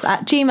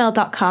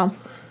 martinandruthpodcast@gmail.com.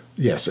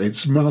 Yes,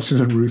 it's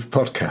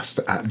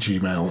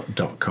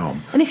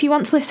martinandruthpodcast@gmail.com. And if you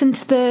want to listen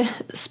to the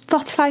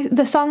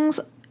songs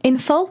in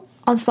full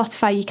on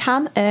Spotify, you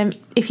can.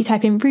 If you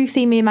type in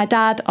Ruthie, Me and My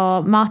Dad,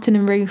 or Martin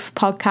and Ruth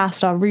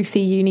podcast, or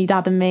Ruthie, Uni,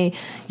 Dad and Me,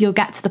 you'll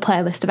get to the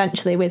playlist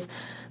eventually with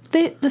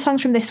the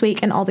songs from this week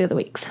and all the other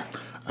weeks.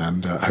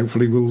 And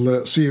hopefully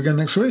we'll see you again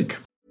next week.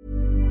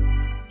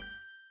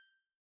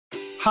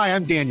 Hi,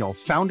 I'm Daniel,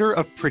 founder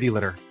of Pretty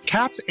Litter.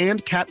 Cats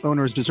and cat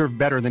owners deserve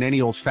better than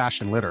any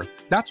old-fashioned litter.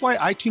 That's why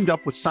I teamed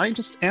up with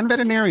scientists and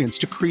veterinarians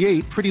to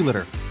create Pretty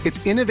Litter.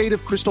 Its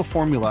innovative crystal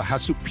formula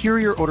has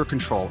superior odor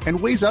control and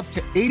weighs up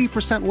to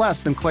 80%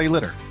 less than clay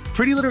litter.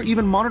 Pretty Litter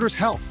even monitors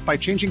health by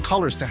changing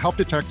colors to help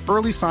detect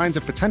early signs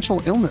of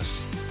potential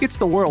illness. It's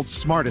the world's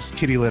smartest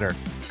kitty litter.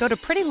 Go to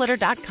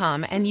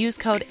prettylitter.com and use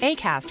code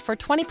ACAST for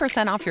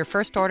 20% off your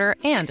first order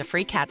and a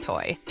free cat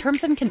toy.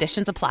 Terms and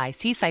conditions apply.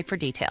 See site for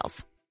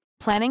details.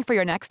 Planning for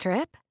your next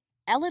trip?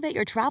 Elevate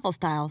your travel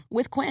style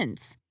with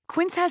Quince.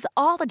 Quince has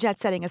all the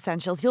jet-setting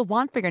essentials you'll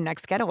want for your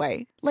next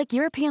getaway, like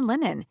European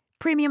linen,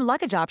 premium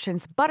luggage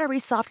options, buttery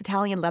soft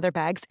Italian leather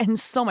bags, and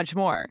so much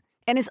more.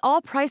 And is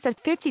all priced at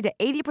 50 to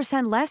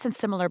 80% less than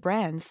similar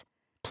brands.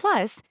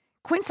 Plus,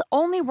 Quince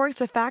only works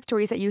with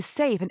factories that use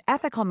safe and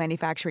ethical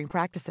manufacturing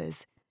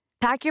practices.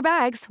 Pack your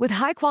bags with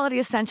high-quality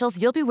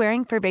essentials you'll be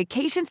wearing for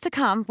vacations to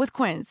come with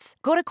Quince.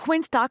 Go to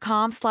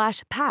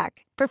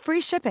quince.com/pack for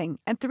free shipping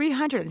and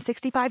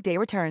 365-day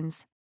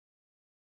returns.